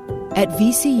 At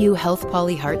VCU Health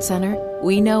Poly Heart Center,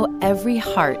 we know every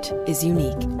heart is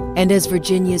unique. And as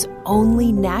Virginia's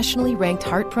only nationally ranked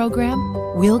heart program,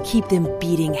 we'll keep them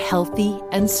beating healthy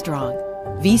and strong.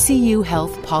 VCU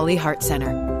Health Poly Heart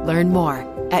Center. Learn more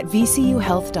at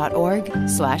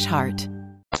vcuhealth.org/heart.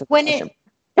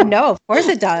 No, of course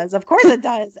it does. Of course it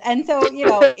does. And so,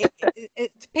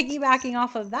 it's piggybacking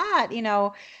off of that,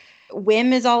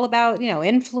 WIM is all about,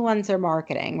 influencer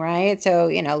marketing, right? So,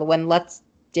 let's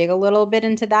dig a little bit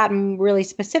into that and really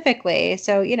specifically.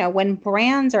 So, when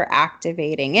brands are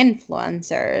activating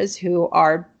influencers who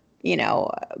are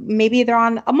maybe they're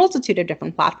on a multitude of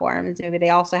different platforms. Maybe they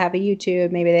also have a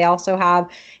YouTube, maybe they also have,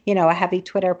 a heavy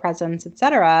Twitter presence,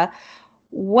 etc.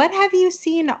 What have you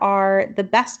seen are the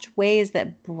best ways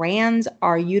that brands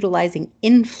are utilizing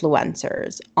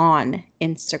influencers on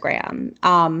Instagram?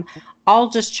 I'll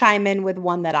just chime in with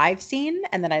one that I've seen,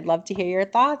 and then I'd love to hear your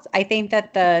thoughts. I think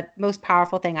that the most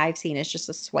powerful thing I've seen is just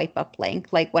a swipe up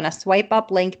link. Like when a swipe up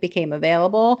link became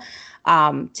available,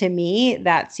 to me,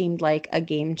 that seemed like a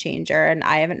game changer. And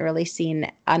I haven't really seen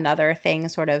another thing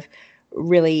sort of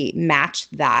really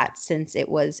matched that since it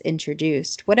was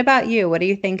introduced. What about you? What do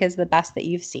you think is the best that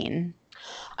you've seen?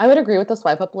 I would agree with the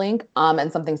swipe up link. And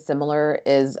something similar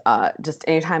is just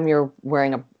anytime you're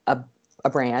wearing a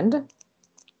brand,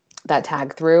 that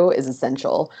tag through is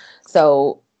essential.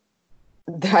 So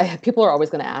people are always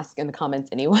going to ask in the comments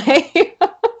anyway.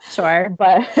 Sure.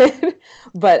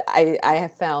 But I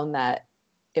have found that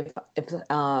if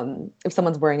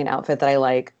someone's wearing an outfit that I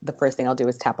like, the first thing I'll do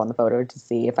is tap on the photo to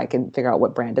see if I can figure out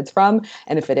what brand it's from.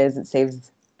 And if it is, it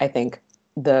saves, I think,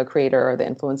 the creator or the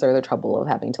influencer the trouble of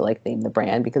having to like name the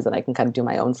brand, because then I can kind of do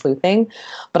my own sleuthing.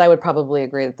 But I would probably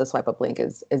agree that the swipe up link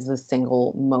is the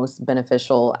single most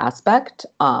beneficial aspect,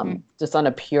 just on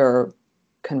a pure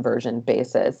conversion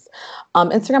basis.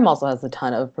 Instagram also has a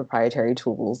ton of proprietary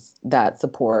tools that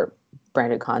support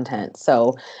branded content.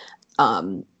 So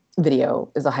video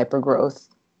is a hyper growth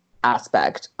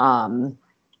aspect.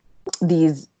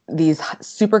 These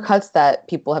super cuts that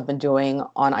people have been doing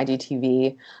on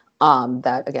IGTV,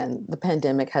 that again, the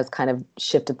pandemic has kind of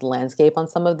shifted the landscape on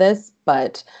some of this,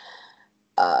 but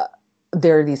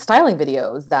there are these styling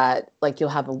videos that like you'll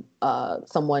have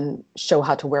someone show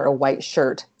how to wear a white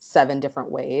shirt 7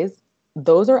 different ways.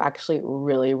 Those are actually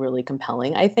really, really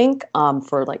compelling, I think,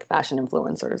 for like fashion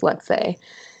influencers, let's say.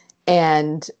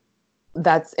 And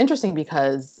that's interesting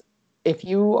because if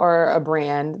you are a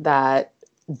brand that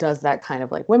does that kind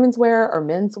of like women's wear or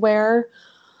men's wear,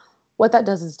 what that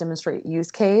does is demonstrate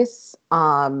use case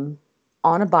on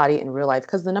a body in real life.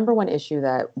 Because the number one issue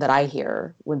that I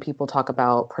hear when people talk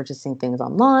about purchasing things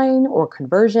online or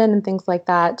conversion and things like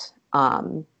that,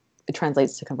 it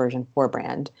translates to conversion for a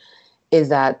brand, is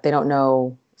that they don't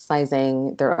know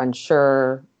sizing, they're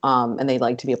unsure, and they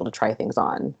like to be able to try things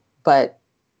on. But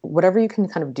whatever you can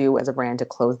kind of do as a brand to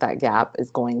close that gap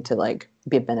is going to like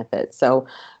be a benefit. So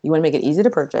you want to make it easy to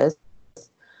purchase,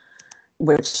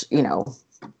 which,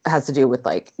 has to do with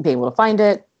like being able to find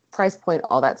it, price point,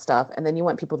 all that stuff. And then you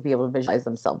want people to be able to visualize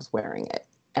themselves wearing it.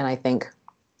 And I think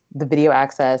the video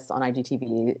access on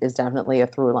IGTV is definitely a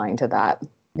through line to that.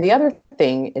 The other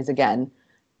thing is, again,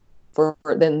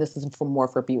 then this is more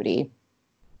for beauty,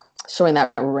 showing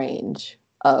that range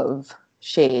of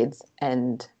shades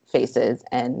and faces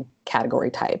and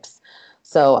category types.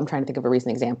 So I'm trying to think of a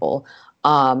recent example.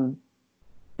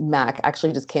 MAC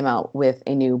actually just came out with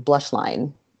a new blush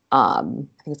line. I think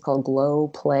it's called Glow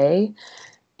Play.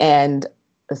 And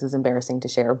this is embarrassing to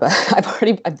share, but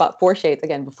I bought 4 shades.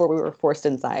 Again, before we were forced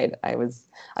inside, I was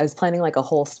planning like a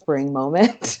whole spring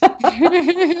moment.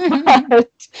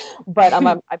 but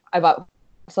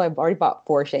I've already bought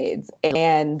 4 shades.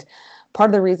 And part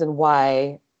of the reason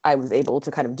why I was able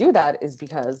to kind of do that is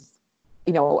because,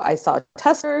 I saw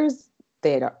testers,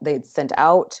 they'd sent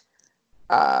out,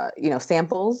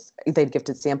 samples, they'd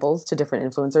gifted samples to different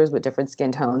influencers with different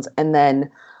skin tones. And then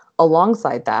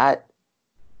alongside that,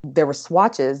 there were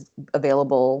swatches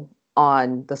available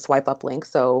on the swipe up link.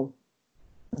 So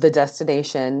the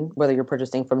destination, whether you're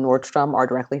purchasing from Nordstrom or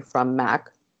directly from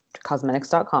MAC,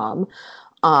 cosmetics.com,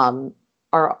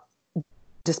 are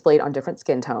displayed on different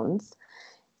skin tones.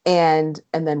 And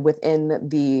then within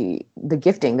the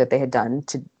gifting that they had done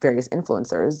to various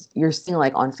influencers, you're seeing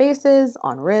like on faces,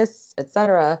 on wrists,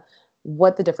 etc.,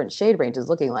 what the different shade range is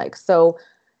looking like. So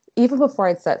even before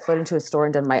I'd set foot into a store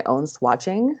and done my own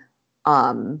swatching,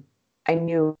 I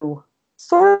knew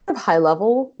sort of high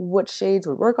level which shades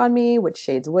would work on me, which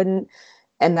shades wouldn't.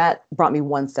 And that brought me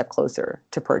one step closer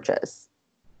to purchase.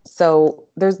 So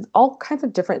there's all kinds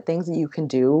of different things that you can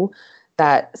do,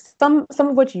 that some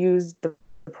of which use the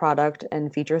product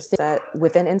and feature set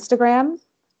within Instagram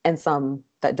and some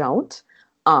that don't,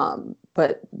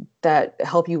 but that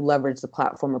help you leverage the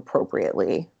platform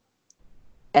appropriately.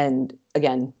 And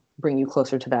again, bring you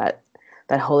closer to that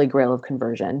holy grail of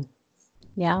conversion.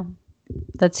 Yeah.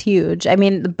 That's huge. I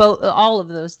mean, all of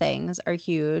those things are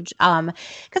huge. Because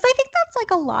I think that's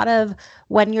like a lot of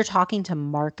when you're talking to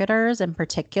marketers in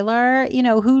particular,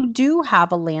 who do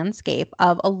have a landscape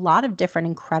of a lot of different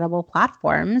incredible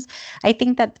platforms. I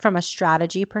think that from a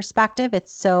strategy perspective,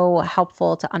 it's so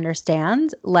helpful to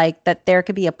understand like that there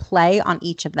could be a play on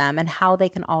each of them and how they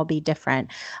can all be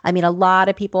different. I mean, a lot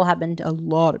of people have been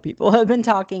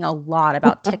talking a lot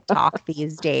about TikTok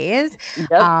these days,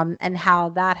 Yep. and how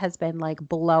that has been like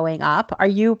blowing up. Are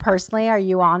you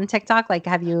on TikTok? Like,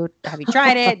 have you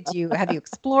tried it? Have you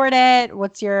explored it?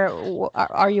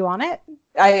 Are you on it?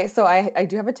 I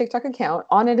do have a TikTok account.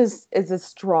 On it is a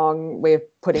strong way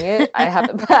of putting it. I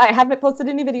haven't posted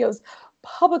any videos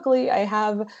publicly. I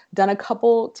have done a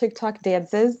couple TikTok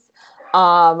dances.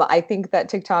 I think that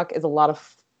TikTok is a lot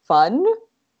of fun.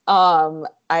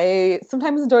 I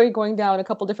sometimes enjoy going down a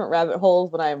couple different rabbit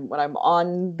holes when I'm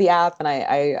on the app, and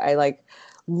I like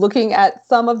looking at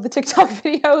some of the TikTok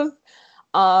videos.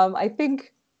 I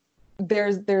think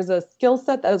there's a skill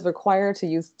set that is required to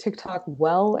use TikTok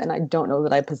well, and I don't know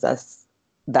that I possess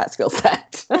that skill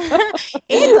set.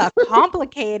 It's a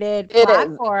complicated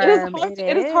platform.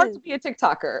 It is hard to be a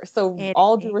TikToker. So It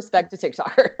all due is. respect to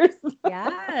TikTokers.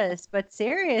 Yes, but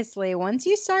seriously, once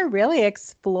you start really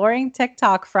exploring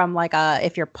TikTok from like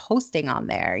if you're posting on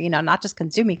there, not just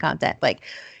consuming content, like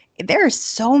there are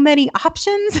so many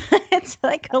options. It's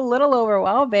like a little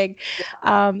overwhelming.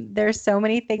 There's so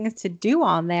many things to do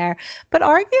on there, but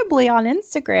arguably on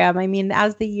Instagram, I mean,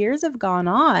 as the years have gone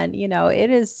on, it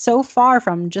is so far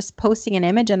from just posting an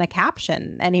image and a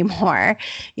caption anymore.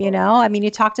 I mean, you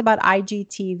talked about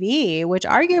IGTV, which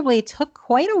arguably took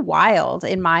quite a while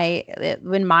in my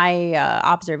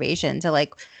observation to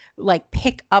like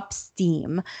pick up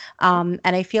steam. And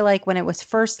I feel like when it was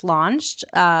first launched,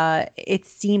 it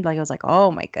seemed like I was like, oh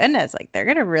my goodness, like they're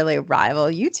gonna really rival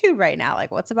YouTube right now.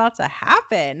 Like what's about to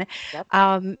happen? Yep.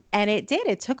 And it did.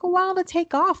 It took a while to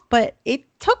take off, but it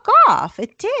took off.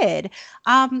 It did.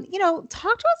 Talk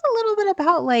to us a little bit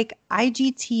about like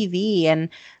IGTV and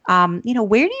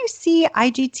where do you see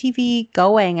IGTV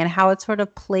going and how it sort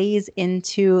of plays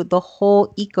into the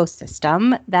whole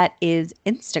ecosystem that is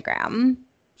Instagram?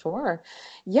 Sure.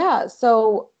 Yeah.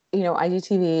 So,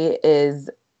 IGTV is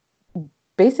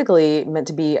basically meant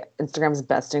to be Instagram's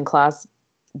best in class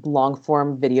long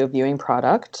form video viewing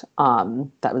product.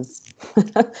 That was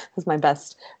was my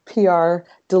best PR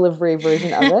delivery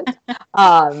version of it.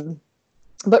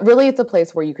 But really, it's a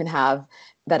place where you can have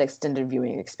that extended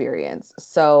viewing experience.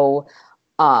 So,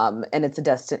 and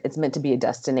it's meant to be a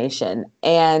destination,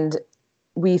 and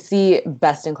we see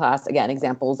best in class, again,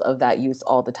 examples of that use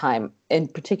all the time, in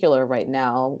particular right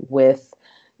now with,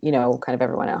 kind of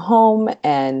everyone at home,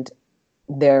 and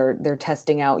they're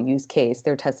testing out use case.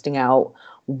 They're testing out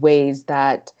ways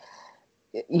that,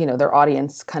 their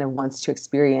audience kind of wants to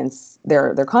experience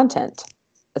their content.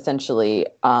 Essentially,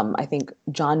 I think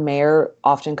John Mayer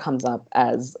often comes up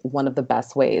as one of the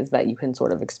best ways that you can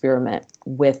sort of experiment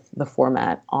with the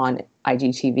format on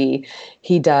IGTV.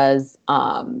 He does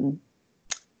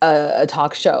a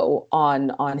talk show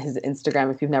on his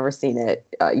Instagram. If you've never seen it,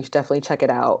 you should definitely check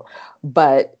it out.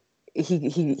 But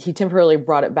he temporarily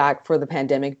brought it back for the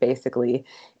pandemic, basically,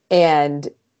 and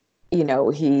he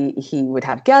would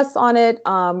have guests on it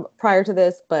prior to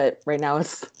this, but right now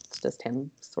it's just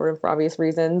him, sort of for obvious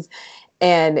reasons,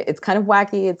 and it's kind of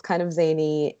wacky, it's kind of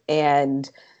zany,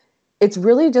 and it's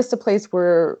really just a place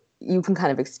where you can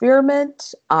kind of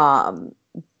experiment.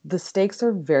 The stakes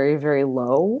are very, very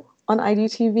low on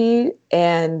IGTV,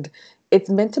 and it's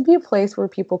meant to be a place where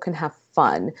people can have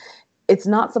fun. It's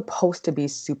not supposed to be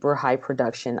super high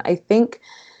production. I think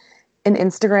in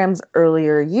Instagram's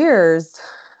earlier years,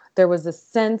 there was a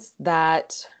sense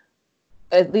that,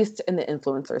 at least in the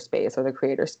influencer space or the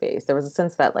creator space, there was a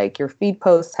sense that like your feed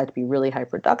posts had to be really high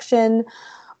production.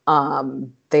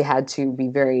 They had to be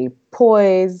very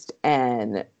poised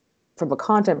and, from a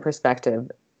content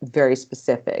perspective, very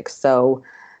specific. So,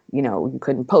 you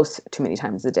couldn't post too many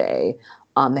times a day.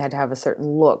 They had to have a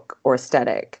certain look or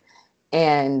aesthetic.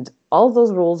 And all of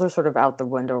those rules are sort of out the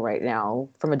window right now.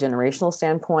 From a generational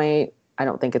standpoint, I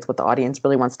don't think it's what the audience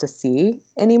really wants to see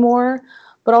anymore.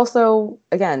 But also,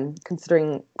 again,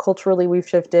 considering culturally we've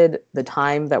shifted, the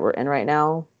time that we're in right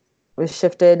now was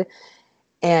shifted.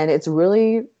 And it's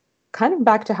really kind of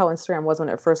back to how Instagram was when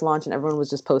it first launched, and everyone was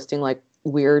just posting like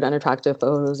weird, unattractive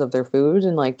photos of their food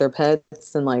and like their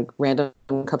pets and like random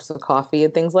cups of coffee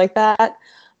and things like that.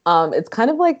 It's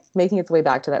kind of like making its way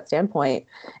back to that standpoint.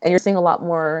 And you're seeing a lot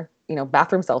more,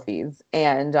 bathroom selfies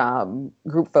and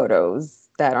group photos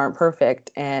that aren't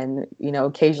perfect. And,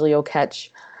 occasionally you'll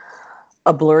catch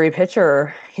a blurry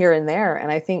picture here and there.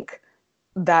 And I think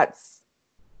that's,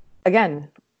 again,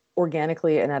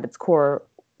 organically and at its core,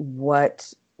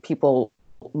 what people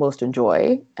most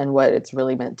enjoy and what it's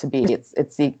really meant to be. It's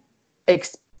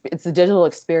the digital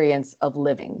experience of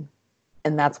living,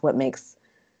 and that's what makes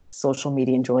social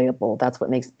media enjoyable. That's what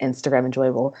makes Instagram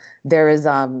enjoyable. There is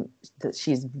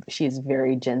she's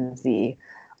very Gen Z,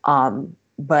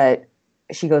 but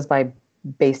she goes by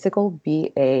Basickle,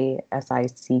 Basickle,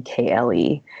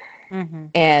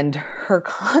 and her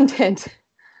content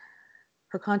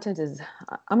is,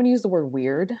 I'm going to use the word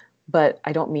weird, but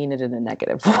I don't mean it in a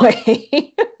negative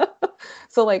way.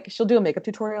 So like she'll do a makeup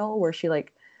tutorial where she'll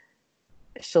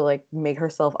make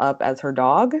herself up as her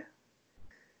dog.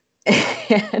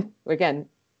 And again,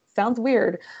 sounds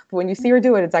weird, but when you see her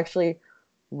do it, it's actually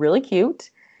really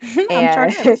cute. I'm sure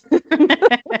it is.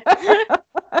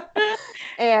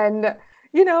 And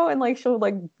and like she'll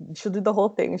do the whole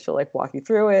thing. She'll like walk you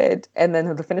through it, and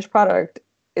then the finished product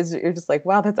is, you're just like,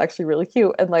 wow, that's actually really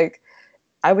cute. And like,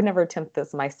 I would never attempt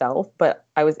this myself, but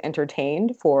I was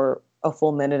entertained for a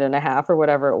full minute and a half or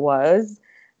whatever it was.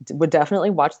 Would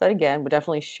definitely watch that again. Would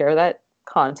definitely share that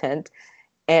content,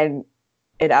 and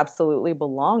it absolutely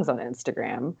belongs on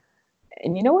Instagram.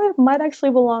 And you know what? It might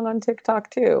actually belong on TikTok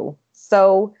too.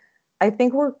 So I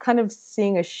think we're kind of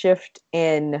seeing a shift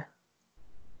in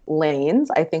lanes.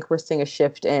 I think we're seeing a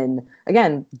shift in,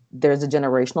 again, there's a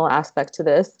generational aspect to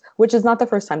this, which is not the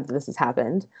first time that this has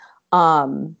happened.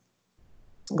 Going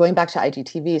back to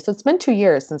IGTV. So it's been 2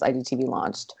 years since IGTV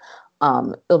launched.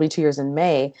 It'll be 2 years in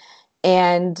May.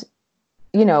 And,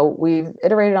 we've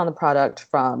iterated on the product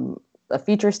from a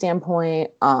feature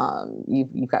standpoint.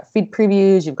 You've got feed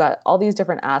previews. You've got all these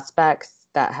different aspects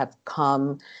that have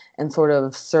come and sort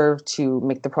of serve to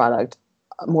make the product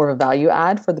more of a value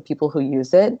add for the people who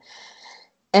use it.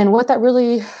 And what that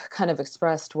really kind of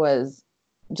expressed was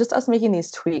just us making these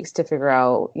tweaks to figure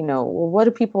out, what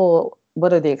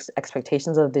are the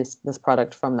expectations of this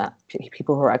product from that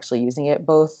people who are actually using it,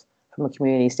 both from a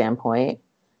community standpoint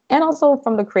and also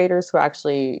from the creators who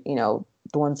actually,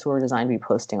 the ones who are designed to be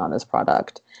posting on this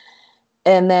product.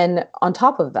 And then on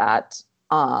top of that,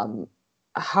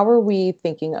 how are we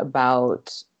thinking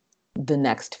about the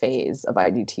next phase of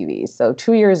IGTV? So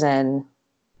 2 years in,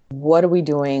 what are we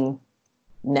doing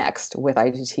next with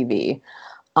IGTV?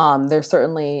 There's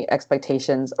certainly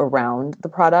expectations around the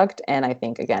product. And I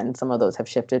think, again, some of those have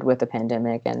shifted with the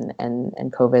pandemic and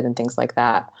COVID and things like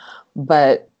that.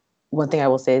 But one thing I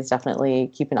will say is definitely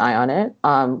keep an eye on it.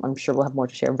 I'm sure we'll have more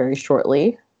to share very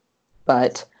shortly,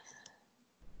 but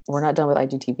we're not done with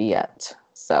IGTV yet.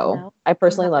 So no, I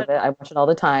personally love it. I watch it all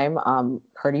the time.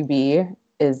 Cardi B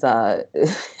is she's good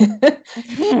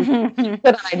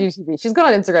on IGTV. She's good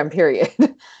on Instagram, period.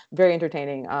 Very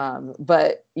entertaining.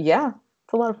 But yeah,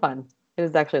 it's a lot of fun. It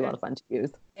is actually a lot of fun to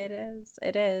use. It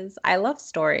is. I love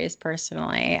stories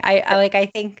personally. I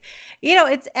think,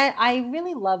 I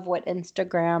really love what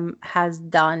Instagram has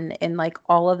done in like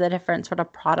all of the different sort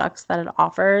of products that it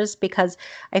offers, because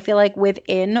I feel like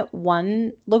within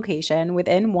one location,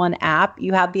 within one app,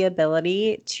 you have the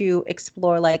ability to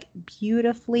explore like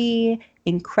beautifully,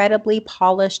 incredibly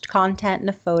polished content in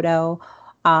a photo.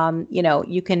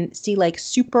 You can see like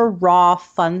super raw,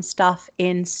 fun stuff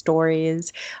in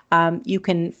stories. You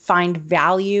can find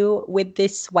value with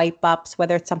these swipe ups,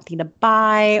 whether it's something to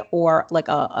buy or like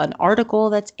an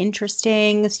article that's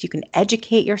interesting. So you can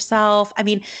educate yourself. I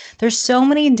mean, there's so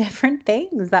many different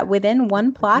things that within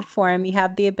one platform you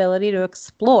have the ability to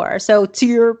explore. So to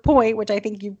your point, which I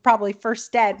think you probably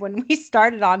first said when we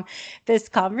started on this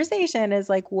conversation, is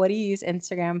like, what do you use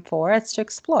Instagram for? It's to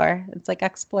explore. It's like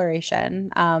exploration.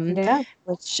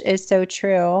 Which is so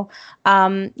true.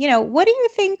 What do you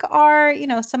think are,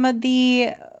 some of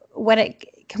the,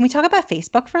 can we talk about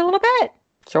Facebook for a little bit?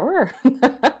 Sure.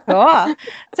 Cool.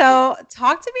 So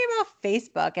talk to me about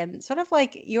Facebook and sort of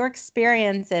like your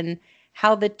experience and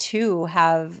how the two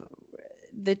have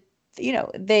they're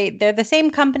the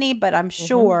same company, but I'm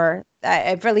sure,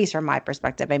 at least from my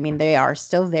perspective, I mean, they are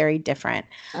still very different.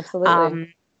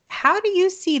 Absolutely. How do you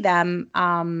see them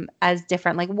as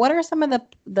different? Like, what are some of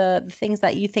the things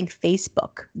that you think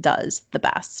Facebook does the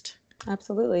best?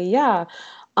 Absolutely. Yeah.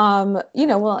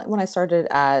 Well, when I started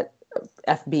at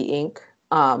FB Inc.,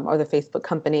 or the Facebook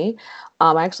company,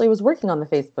 I actually was working on the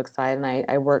Facebook side, and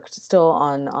I worked still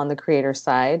on the creator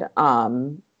side,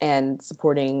 and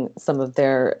supporting some of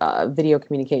their video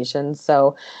communications.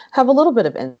 So have a little bit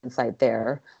of insight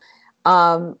there.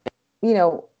 Started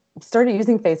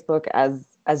using Facebook as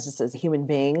just as a human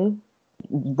being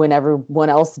when everyone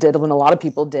else did, when a lot of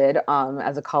people did,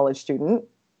 as a college student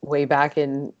way back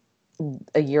in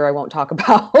a year I won't talk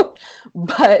about,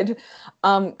 but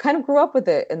kind of grew up with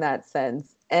it in that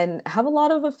sense and have a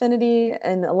lot of affinity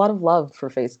and a lot of love for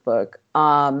Facebook.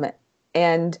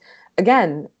 And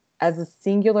again, as a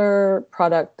singular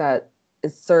product that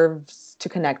serves to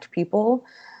connect people,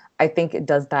 I think it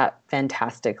does that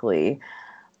fantastically.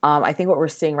 I think what we're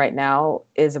seeing right now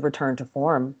is a return to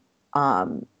form.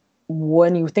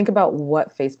 When you think about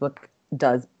what Facebook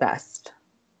does best,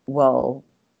 well,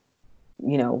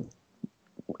 you know,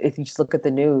 if you just look at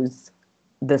the news,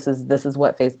 this is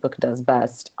what Facebook does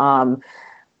best.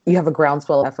 You have a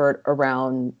groundswell effort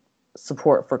around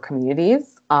support for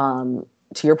communities. To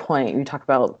your point, you talk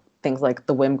about things like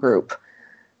the WIM group.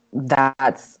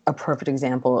 That's a perfect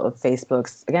example of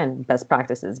Facebook's, again, best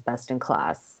practices, best in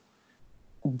class.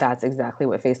 That's exactly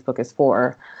what Facebook is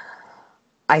for.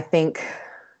 I think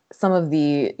some of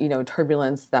the,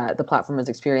 turbulence that the platform has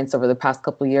experienced over the past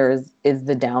couple of years is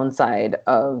the downside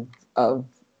of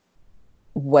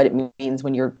what it means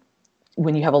when you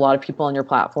have a lot of people on your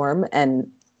platform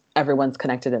and everyone's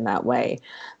connected in that way.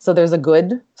 So there's a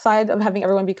good side of having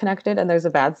everyone be connected and there's a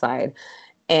bad side.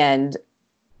 And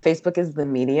Facebook is the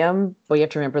medium, but you have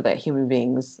to remember that human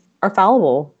beings are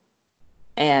fallible.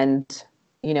 And,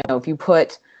 if you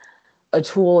put a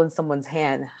tool in someone's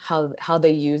hand, how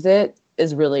they use it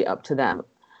is really up to them.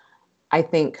 I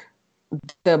think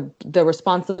the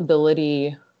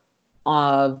responsibility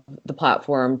of the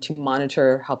platform to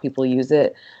monitor how people use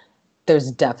it,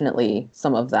 there's definitely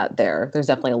some of that there. There's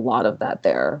definitely a lot of that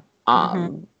there.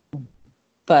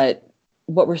 But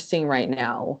what we're seeing right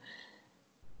now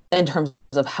in terms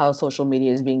of how social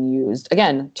media is being used,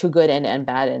 again, to good and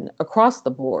bad and across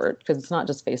the board, because it's not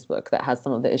just Facebook that has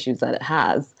some of the issues that it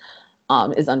has,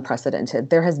 is unprecedented.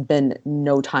 There has been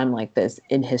no time like this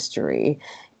in history.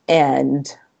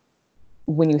 And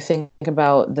when you think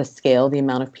about the scale, the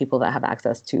amount of people that have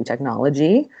access to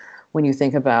technology, when you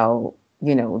think about,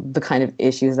 the kind of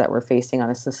issues that we're facing on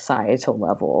a societal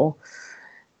level,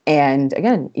 and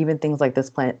again, even things like this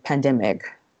pandemic.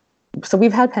 So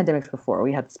we've had pandemics before.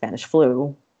 We had the Spanish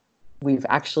flu. We've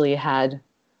actually had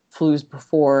flus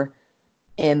before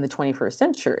in the 21st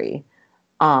century.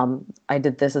 I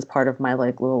did this as part of my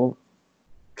little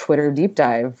Twitter deep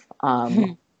dive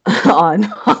on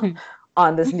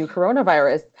this new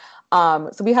coronavirus.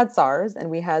 So we had SARS and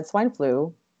we had swine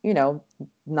flu,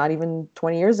 not even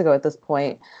 20 years ago at this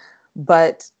point.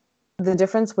 But the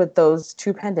difference with those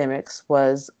two pandemics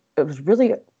was it was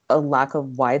really a lack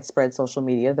of widespread social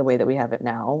media the way that we have it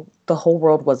now. The whole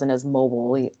world wasn't as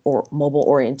mobile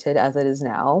oriented as it is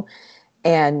now.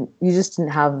 And you just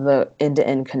didn't have the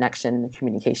end-to-end connection and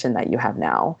communication that you have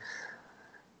now.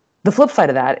 The flip side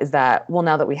of that is that, well,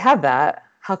 now that we have that,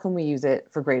 how can we use it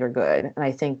for greater good? And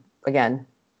I think, again,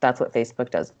 that's what Facebook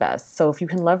does best. So if you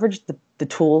can leverage the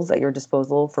tools at your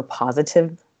disposal for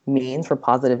positive means, for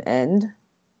positive end,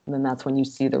 then that's when you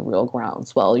see the real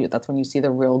groundswell. That's when you see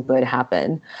the real good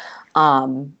happen.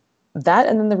 That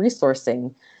and then the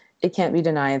resourcing. It can't be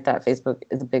denied that Facebook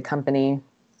is a big company.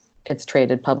 It's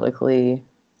traded publicly.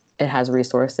 It has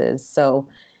resources. So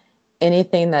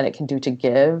anything that it can do to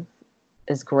give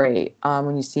is great.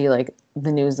 When you see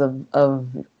the news of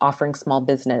offering small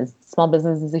business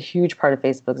is a huge part of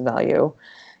Facebook's value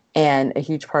and a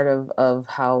huge part of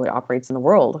how it operates in the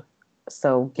world.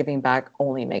 So giving back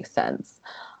only makes sense.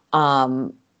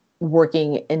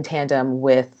 Working in tandem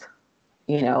with,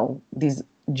 these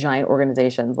giant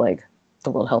organizations like the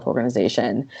World Health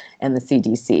Organization and the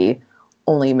CDC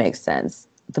only makes sense.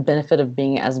 The benefit of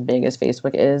being as big as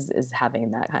Facebook is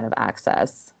having that kind of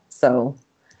access. So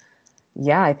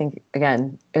yeah, I think,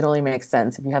 again, it only makes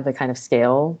sense. If you have the kind of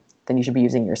scale, then you should be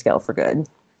using your scale for good.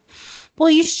 Well,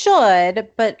 you should,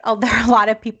 but there are a lot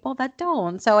of people that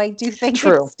don't. So I do think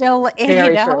True. It's still,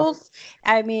 Very true.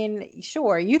 I mean,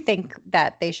 sure, you think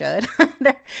that they should.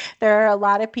 There are a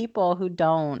lot of people who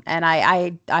don't, and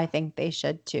I think they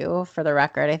should too. For the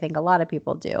record, I think a lot of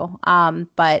people do.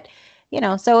 But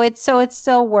so it's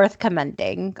still worth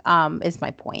commending, is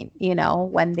my point,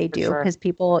 when they do, because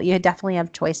people, you definitely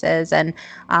have choices. And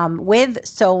with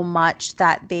so much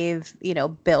that they've,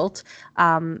 built,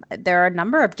 there are a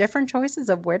number of different choices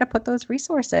of where to put those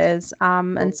resources.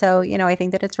 And so, I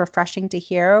think that it's refreshing to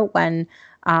hear when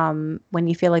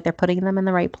you feel like they're putting them in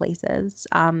the right places.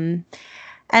 And,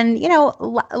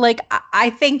 I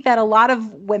think that a lot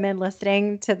of women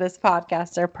listening to this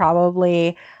podcast are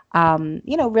probably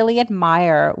really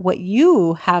admire what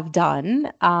you have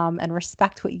done, and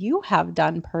respect what you have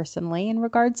done personally in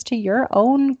regards to your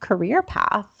own career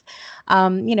path.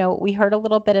 We heard a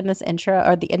little bit in this intro,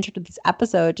 or the intro to this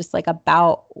episode, just like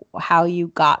about how you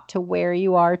got to where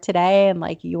you are today and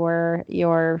like your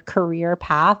career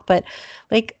path. But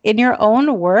like in your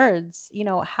own words,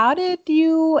 how did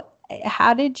you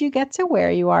get to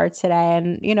where you are today?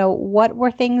 And, what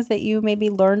were things that you maybe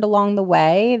learned along the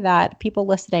way that people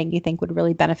listening you think would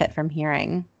really benefit from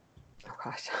hearing? Oh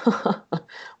gosh.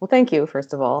 Well, thank you,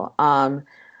 first of all.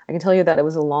 I can tell you that it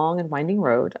was a long and winding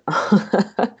road.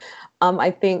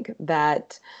 I think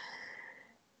that,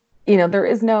 there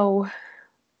is no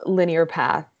linear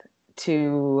path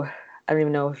to, I don't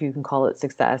even know if you can call it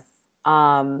success.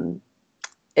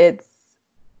 It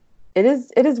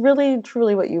is really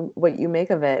truly what you make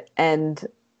of it. And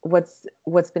what's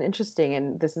been interesting,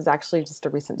 and this is actually just a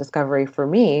recent discovery for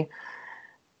me,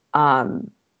 how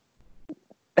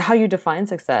you define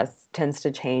success tends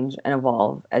to change and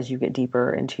evolve as you get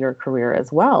deeper into your career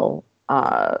as well.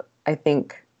 I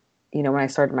think, when I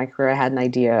started my career, I had an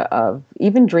idea of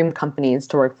even dream companies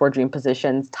to work for, dream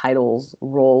positions, titles,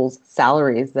 roles,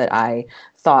 salaries that I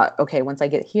thought, okay, once I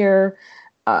get here,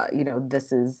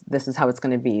 this is how it's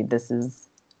going to be. This is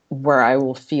where I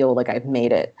will feel like I've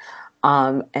made it.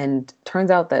 And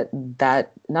turns out that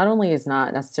not only is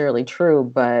not necessarily true,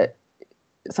 but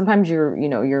sometimes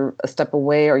you're a step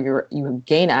away, or you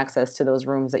gain access to those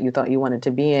rooms that you thought you wanted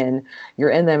to be in. You're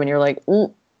in them and you're like,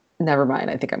 ooh, never mind,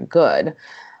 I think I'm good.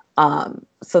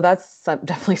 So that's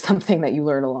definitely something that you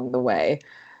learn along the way.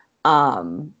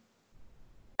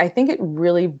 I think it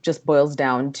really just boils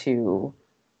down to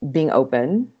being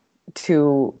open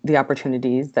to the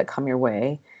opportunities that come your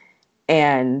way.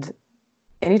 And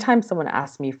anytime someone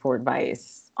asks me for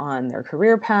advice on their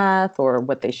career path or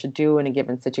what they should do in a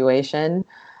given situation,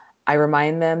 I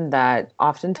remind them that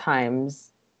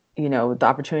oftentimes, the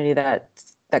opportunity that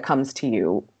comes to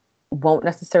you won't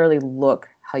necessarily look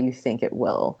how you think it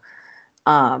will.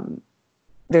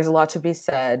 There's a lot to be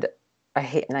said. I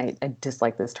hate, and I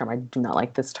dislike this term. I do not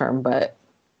like this term, but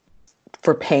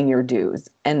for paying your dues.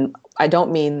 And I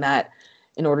don't mean that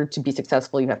in order to be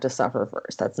successful, you have to suffer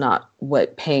first. That's not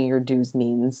what paying your dues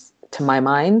means to my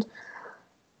mind.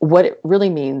 What it really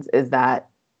means is that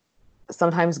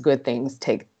sometimes good things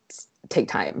take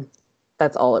time.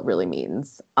 That's all it really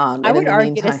means. I would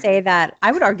argue to say that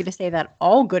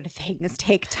all good things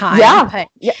take time. Yeah, but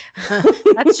yeah.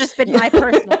 That's just been my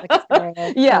personal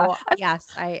experience. Yeah. So, yes,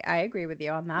 I agree with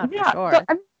you on that for sure.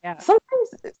 But,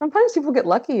 sometimes people get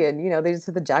lucky and they just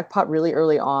hit the jackpot really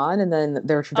early on, and then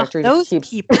their trajectory those keeps.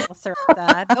 People,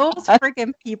 Sarissa, those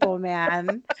freaking people,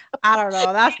 man. I don't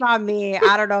know. That's not me.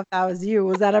 I don't know if that was you.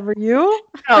 Was that ever you?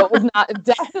 No, it was not.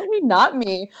 Definitely not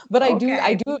me. But I do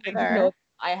Sure. know.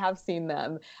 I have seen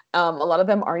them. A lot of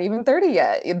them aren't even 30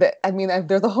 yet. I mean,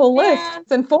 there's a whole list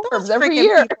and forms every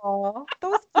year.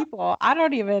 Those people. I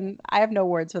have no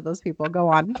words for those people. Go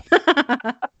on.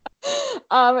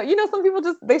 Some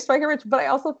people they strike it rich, but I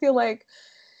also feel like,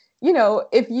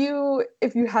 if you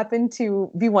happen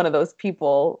to be one of those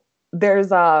people, there's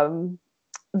something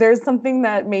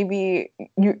that maybe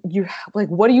you like,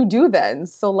 what do you do then?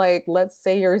 So like, let's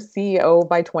say you're CEO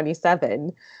by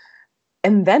 27,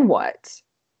 and then what?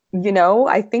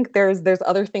 I think there's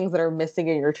other things that are missing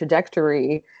in your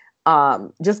trajectory,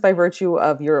 just by virtue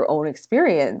of your own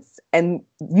experience. And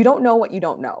you don't know what you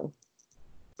don't know,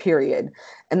 period.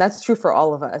 And that's true for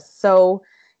all of us. So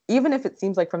even if it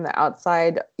seems like from the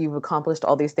outside, you've accomplished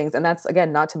all these things, and that's,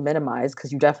 again, not to minimize,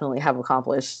 because you definitely have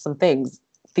accomplished some things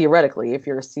theoretically, if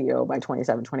you're a CEO by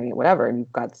 27, 28, whatever, and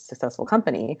you've got a successful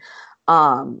company.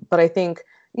 But I think,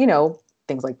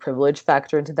 things like privilege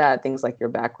factor into that, things like your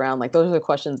background, like those are the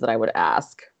questions that I would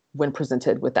ask when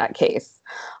presented with that case.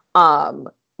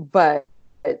 But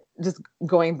just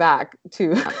going back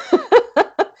to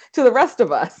to the rest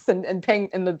of us and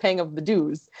the paying of the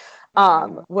dues,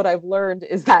 what I've learned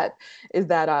is that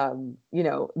the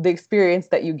experience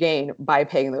that you gain by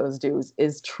paying those dues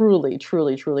is truly,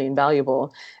 truly, truly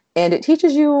invaluable, and it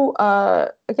teaches you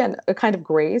again a kind of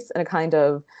grace and a kind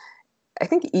of, I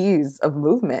think, ease of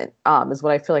movement, is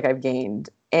what I feel like I've gained.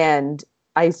 And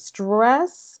I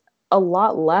stress a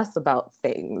lot less about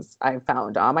things, I've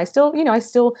found. I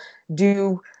still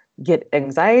do get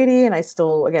anxiety, and I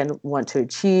still, again, want to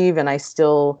achieve, and I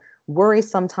still worry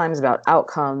sometimes about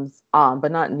outcomes,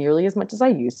 but not nearly as much as I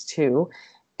used to.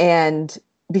 And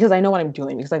because I know what I'm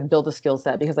doing, because I've built a skill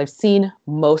set, because I've seen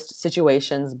most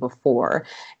situations before,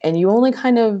 and you only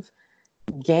kind of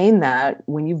gain that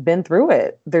when you've been through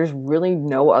it. There's really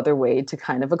no other way to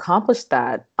kind of accomplish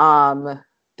that.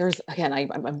 there's, again,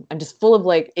 I'm just full of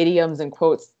like idioms and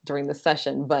quotes during the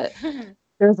session, but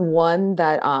there's one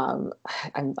that I'm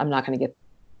not going to get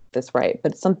this right,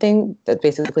 but it's something that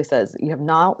basically says you have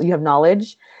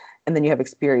knowledge, and then you have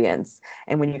experience,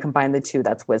 and when you combine the two,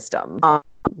 that's wisdom.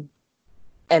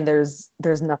 And there's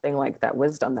nothing like that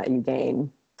wisdom that you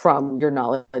gain from your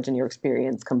knowledge and your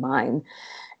experience combined.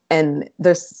 And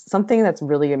there's something that's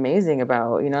really amazing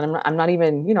about, and I'm not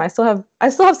even, I still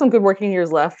have some good working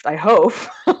years left, I hope.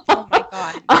 Oh my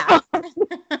God. Yes.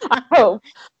 I hope.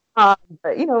 But,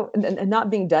 and not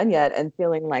being done yet, and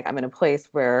feeling like I'm in a place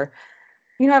where,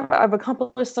 I've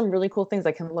accomplished some really cool things.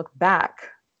 I can look back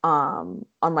on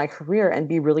my career and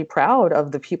be really proud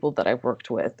of the people that I've worked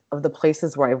with, of the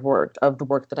places where I've worked, of the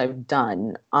work that I've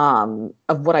done,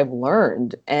 of what I've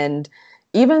learned. And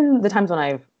even the times when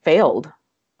I've failed,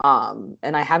 and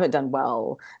I haven't done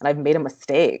well, and I've made a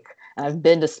mistake, and I've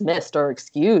been dismissed or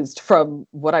excused from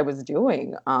what I was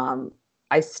doing,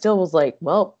 I still was like,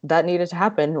 well, that needed to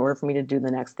happen in order for me to do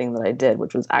the next thing that I did,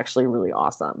 which was actually really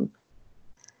awesome.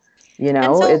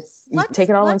 So you take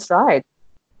it all in stride.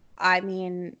 I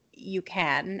mean, you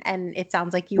can, and it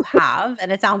sounds like you have,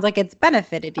 and it sounds like it's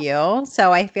benefited you.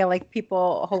 So I feel like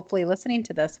people hopefully listening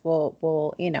to this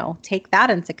will, take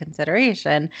that into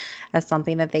consideration as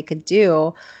something that they could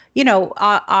do.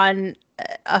 On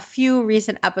a few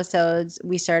recent episodes,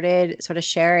 we started sort of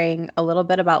sharing a little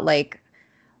bit about like,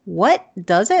 what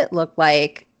does it look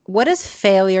like? What does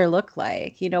failure look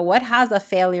like? What has a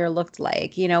failure looked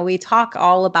like? We talk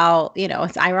all about,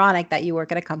 it's ironic that you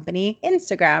work at a company,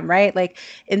 Instagram, right? Like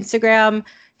Instagram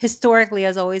historically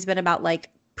has always been about like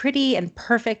pretty and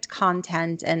perfect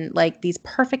content and like these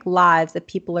perfect lives that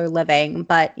people are living.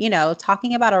 But,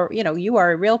 talking about you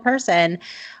are a real person.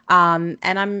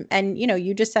 And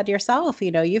you just said yourself,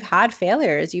 you've had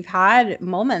failures, you've had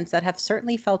moments that have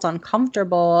certainly felt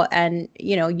uncomfortable, and,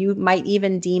 you might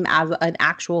even deem as an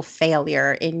actual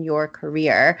failure in your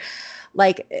career.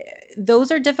 Like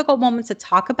those are difficult moments to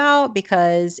talk about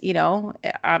because,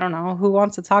 I don't know who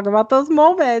wants to talk about those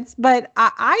moments, but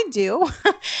I do.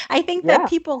 I think that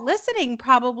people listening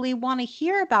probably want to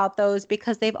hear about those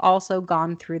because they've also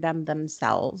gone through them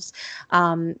themselves.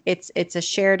 It's a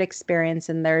shared experience,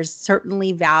 and there's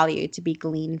certainly value to be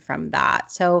gleaned from that.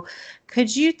 So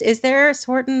is there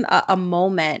sort of a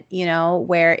moment,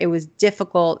 where it was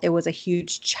difficult, it was a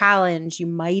huge challenge, you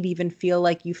might even feel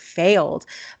like you failed,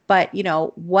 but,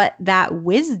 what that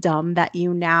wisdom that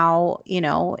you now,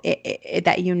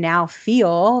 that you now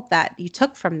feel that you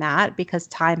took from that because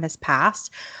time has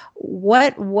passed,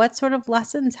 what sort of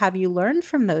lessons have you learned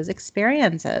from those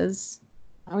experiences?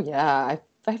 Oh yeah,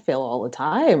 I fail all the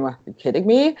time. Are you kidding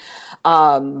me?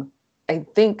 I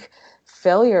think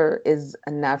failure is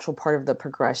a natural part of the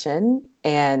progression,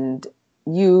 and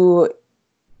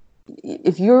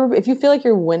if you feel like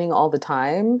you're winning all the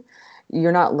time,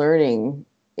 you're not learning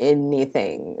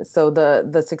anything. So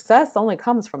the success only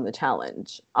comes from the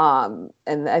challenge.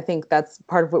 And I think that's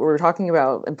part of what we were talking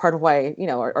about, and part of why,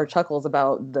 our chuckles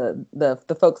about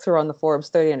the folks who are on the Forbes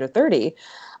 30 under 30.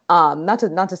 Not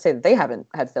to say that they haven't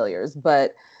had failures,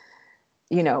 but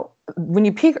when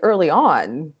you peak early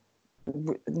on,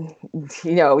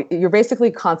 you're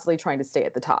basically constantly trying to stay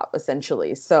at the top,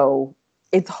 essentially. So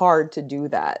it's hard to do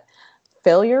that.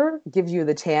 Failure gives you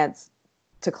the chance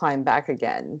to climb back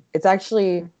again. It's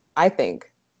actually, I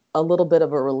think, a little bit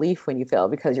of a relief when you fail,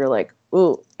 because you're like,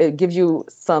 ooh, it gives you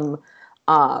some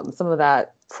of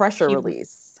that pressure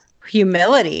release.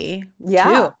 Humility.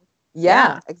 Yeah. Too.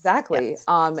 Yeah, exactly. Yes.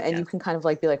 And you can kind of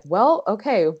like be like, well,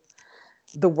 okay,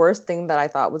 the worst thing that I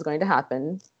thought was going to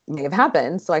happen may have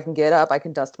happened, so I can get up, I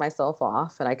can dust myself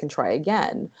off, and I can try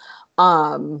again.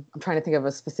 I'm trying to think of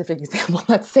a specific example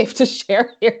that's safe to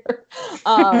share here.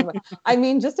 I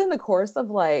mean, just in the course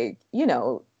of like,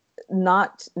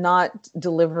 not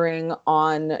delivering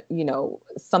on,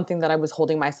 something that I was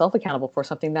holding myself accountable for,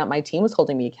 something that my team was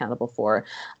holding me accountable for.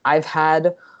 I've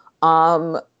had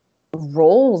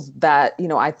roles that,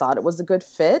 I thought it was a good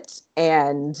fit,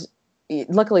 and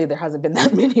luckily there hasn't been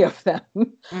that many of them.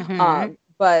 Mm-hmm.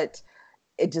 But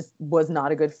it just was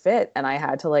not a good fit. And I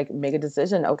had to like make a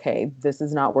decision. Okay, this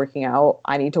is not working out.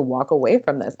 I need to walk away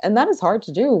from this. And that is hard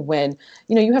to do when,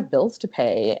 you have bills to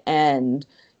pay, and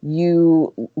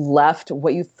you left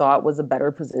what you thought was a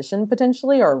better position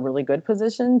potentially, or a really good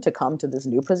position, to come to this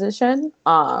new position.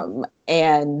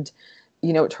 And,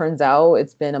 it turns out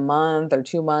it's been a month or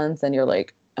 2 months, and you're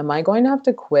like, am I going to have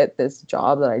to quit this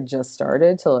job that I just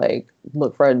started to like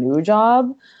look for a new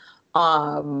job?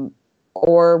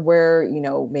 Or where,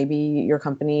 maybe your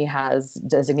company has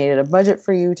designated a budget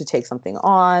for you to take something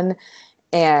on,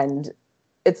 and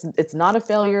it's not a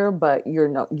failure, but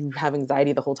you have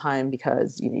anxiety the whole time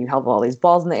because you have all these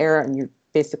balls in the air and you're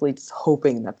basically just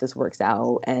hoping that this works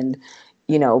out. And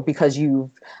because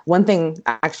one thing,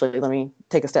 actually, let me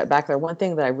take a step back there. One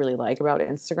thing that I really like about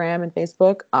Instagram and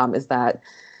Facebook is that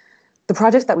the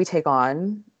projects that we take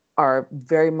on are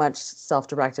very much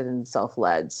self-directed and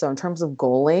self-led. So in terms of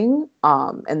goaling,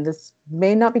 and this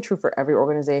may not be true for every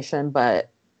organization, but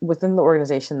within the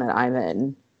organization that I'm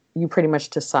in, you pretty much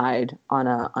decide on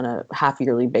a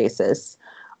half-yearly basis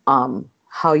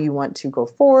how you want to go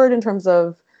forward in terms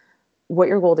of what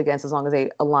you're goaled against, as long as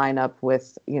they align up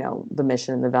with the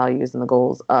mission, the values, and the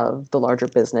goals of the larger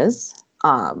business,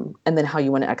 and then how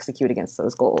you want to execute against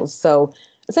those goals. So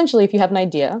essentially, if you have an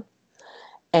idea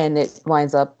and it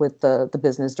lines up with the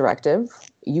business directive,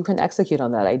 you can execute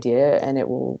on that idea and it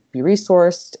will be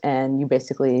resourced, and you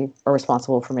basically are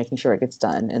responsible for making sure it gets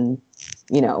done. And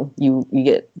you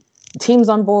get teams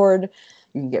on board,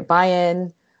 you can get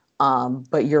buy-in,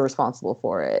 but you're responsible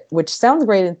for it, which sounds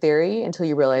great in theory until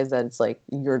you realize that it's like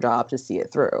your job to see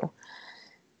it through.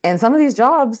 And some of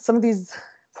these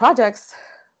projects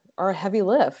are a heavy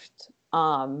lift,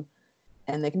 and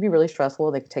they can be really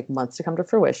stressful. They can take months to come to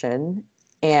fruition.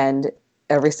 And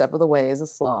every step of the way is a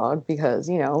slog because,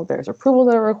 there's approvals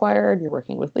that are required. You're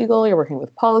working with legal, you're working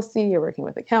with policy, you're working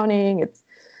with accounting. It's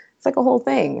like a whole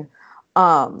thing.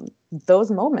 Those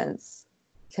moments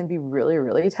can be really,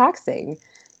 really taxing.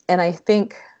 And I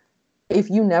think if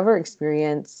you never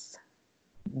experience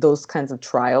those kinds of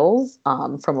trials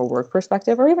from a work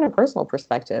perspective or even a personal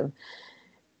perspective,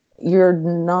 you're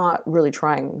not really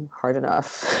trying hard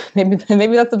enough. maybe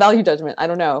that's a value judgment. I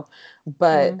don't know.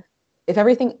 But if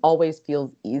everything always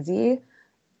feels easy,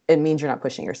 it means you're not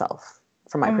pushing yourself,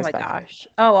 from my perspective. Oh my gosh.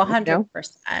 Oh,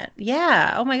 100%.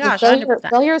 Yeah. Oh my gosh.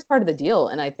 Failure is part of the deal.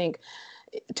 And I think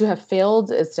to have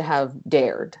failed is to have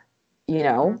dared,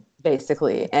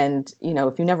 basically. And,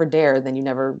 if you never dare, then you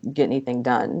never get anything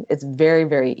done. It's very,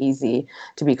 very easy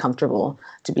to be comfortable,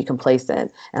 to be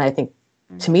complacent. And I think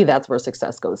to me, that's where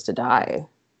success goes to die.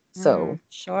 So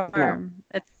sure.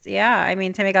 It's I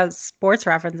mean, to make a sports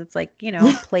reference, it's like,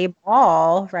 play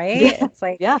ball, right? Yeah. It's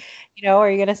like, are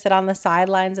you going to sit on the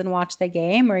sidelines and watch the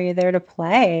game, or are you there to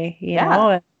play,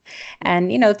 know? And,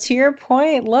 to your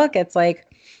point, look, it's like,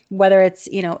 whether it's,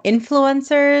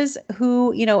 influencers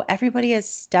who, everybody has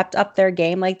stepped up their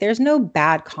game. Like there's no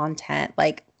bad content,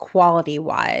 like quality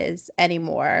wise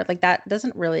anymore. Like that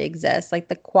doesn't really exist. Like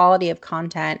the quality of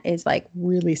content is like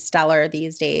really stellar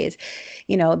these days.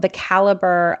 The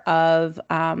caliber of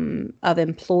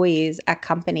employees at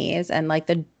companies and like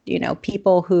the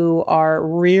people who are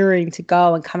rearing to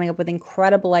go and coming up with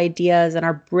incredible ideas and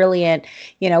are brilliant,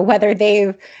 whether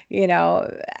they're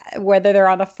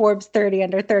on a Forbes 30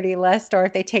 under 30 list or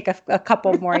if they take a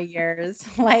couple more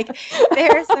years. Like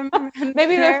there's some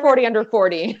maybe they're 40 under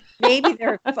 40. Maybe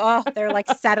they're like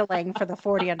settling for the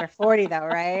 40 under 40 though,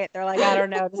 right? They're like, I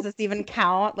don't know, does this even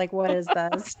count? Like, what is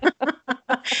this?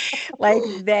 Like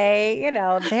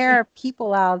there are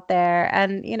people out there,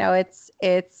 and it's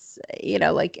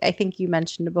like I think you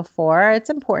mentioned before, it's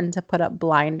important to put up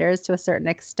blinders to a certain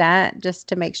extent just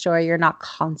to make sure you're not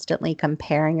constantly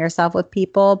comparing yourself with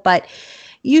people, but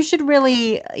you should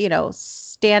really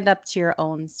stand up to your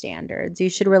own standards. You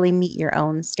should really meet your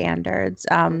own standards.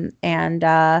 And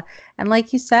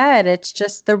like you said, it's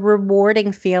just the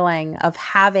rewarding feeling of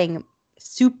having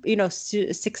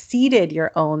succeeded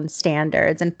your own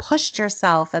standards and pushed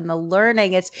yourself, and the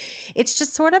learning. It's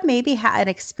just sort of maybe an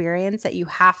experience that you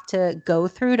have to go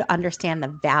through to understand the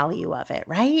value of it,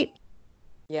 right?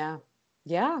 Yeah.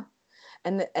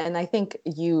 And I think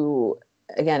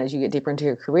again, as you get deeper into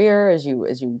your career, as you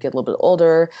get a little bit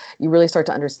older, you really start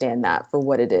to understand that for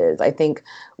what it is. I think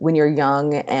when you're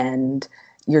young and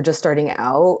you're just starting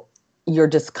out, you're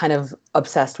just kind of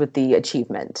obsessed with the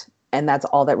achievement. And that's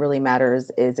all that really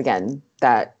matters is, again,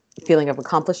 that feeling of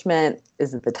accomplishment.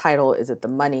 Is it the title? Is it the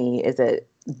money? Is it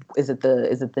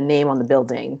the name on the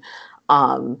building?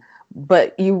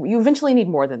 But you eventually need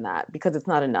more than that, because it's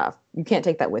not enough. You can't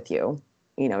take that with you,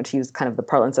 to use kind of the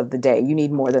parlance of the day. You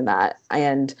need more than that.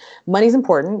 And money's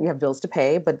important. You have bills to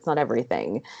pay, but it's not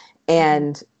everything.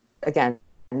 And again,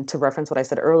 to reference what I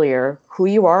said earlier, who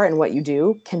you are and what you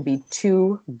do can be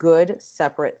two good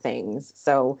separate things.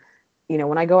 So,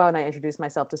 when I go out and I introduce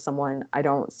myself to someone, I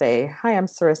don't say, "Hi, I'm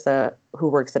Sarissa, who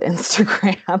works at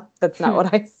Instagram." That's not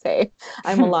what I say.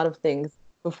 I'm a lot of things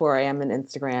before I am an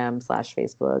Instagram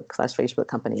 /Facebook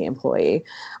company employee.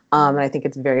 And I think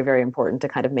it's very, very important to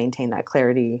kind of maintain that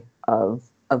clarity of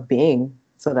being,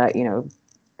 so that,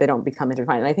 they don't become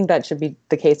intertwined. And I think that should be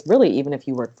the case really, even if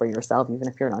you work for yourself, even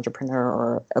if you're an entrepreneur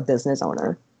or a business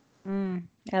owner.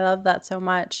 I love that so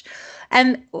much.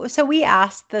 And so we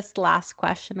asked this last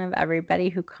question of everybody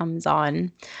who comes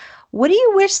on. What do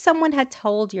you wish someone had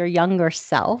told your younger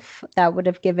self that would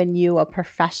have given you a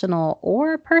professional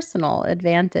or personal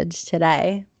advantage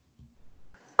today?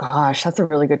 Gosh, that's a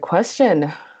really good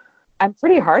question. I'm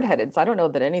pretty hard-headed, so I don't know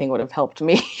that anything would have helped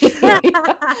me.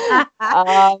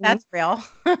 That's real.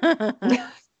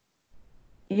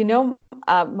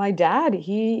 My dad,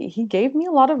 he gave me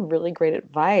a lot of really great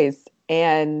advice.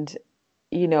 And,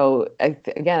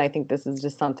 I think this is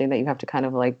just something that you have to kind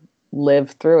of like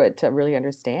live through it to really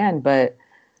understand. But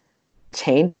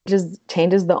change is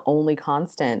the only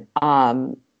constant.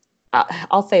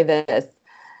 I'll say this,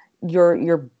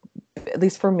 you're, at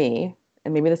least for me,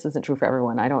 and maybe this isn't true for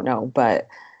everyone, I don't know, but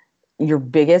your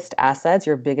biggest assets,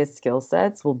 your biggest skill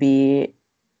sets will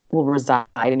reside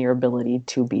in your ability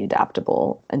to be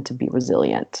adaptable and to be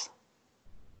resilient.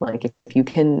 Like if you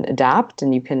can adapt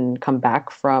and you can come back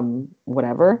from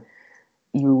whatever,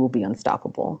 you will be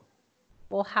unstoppable.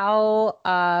 Well, how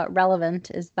relevant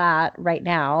is that right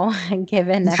now,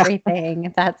 given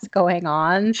everything that's going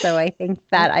on? So I think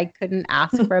that I couldn't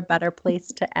ask for a better place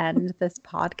to end this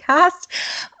podcast.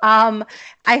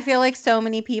 I feel like so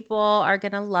many people are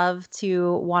going to love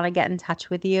to want to get in touch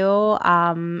with you.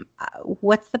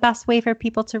 What's the best way for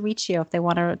people to reach you if they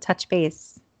want to touch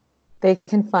base? They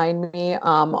can find me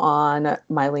on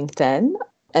my LinkedIn.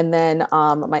 And then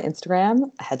my Instagram,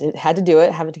 had to do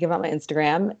it. Having to give out my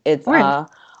Instagram. It's it's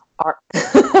art.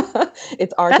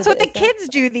 That's what the kids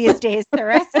do these days,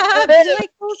 Sarissa.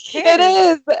 It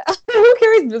is. Who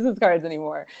carries business cards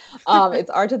anymore? It's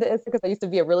art to the Issa because I used to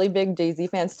be a really big Jay-Z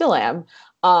fan. Still am.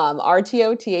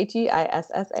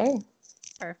 RTOTHEISSA.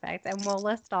 Perfect. And we'll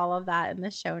list all of that in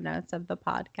the show notes of the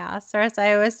podcast.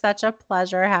 Sarissa, it was such a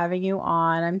pleasure having you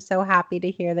on. I'm so happy to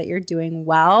hear that you're doing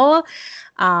well.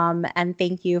 And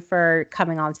thank you for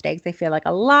coming on today because I feel like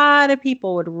a lot of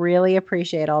people would really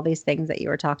appreciate all these things that you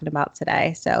were talking about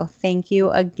today. So thank you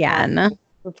again. It's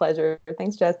a pleasure.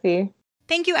 Thanks, Jessie.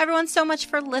 Thank you everyone so much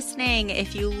for listening.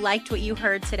 If you liked what you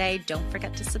heard today, don't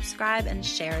forget to subscribe and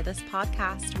share this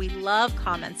podcast. We love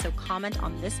comments, so comment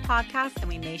on this podcast and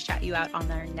we may shout you out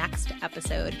on our next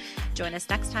episode. Join us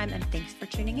next time and thanks for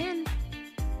tuning in.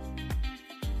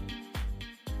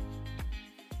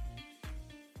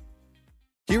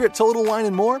 Here at Total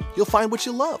Wine & More, you'll find what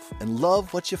you love and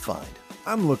love what you find.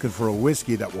 I'm looking for a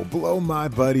whiskey that will blow my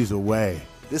buddies away.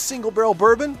 This single barrel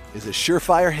bourbon is a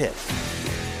surefire hit.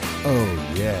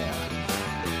 Oh, yeah.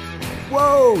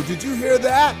 Whoa, did you hear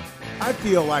that? I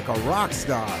feel like a rock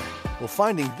star. Well,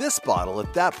 finding this bottle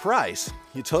at that price,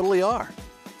 you totally are.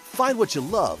 Find what you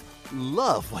love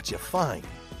what you find.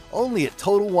 Only at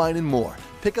Total Wine & More.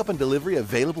 Pickup and delivery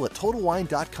available at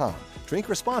TotalWine.com. Drink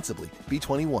responsibly.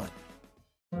 B21.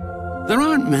 There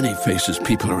aren't many faces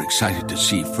people are excited to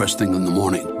see first thing in the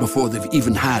morning before they've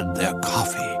even had their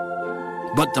coffee.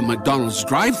 But the McDonald's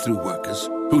drive-thru workers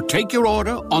who take your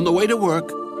order on the way to work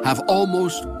have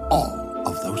almost all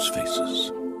of those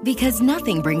faces. Because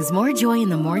nothing brings more joy in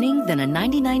the morning than a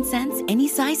 99-cent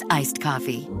any-size iced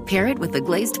coffee. Pair it with a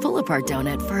glazed pull-apart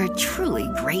donut for a truly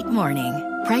great morning.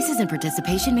 Prices and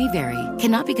participation may vary.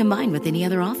 Cannot be combined with any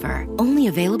other offer. Only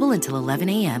available until 11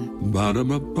 a.m.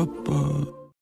 Ba-da-ba-ba-ba.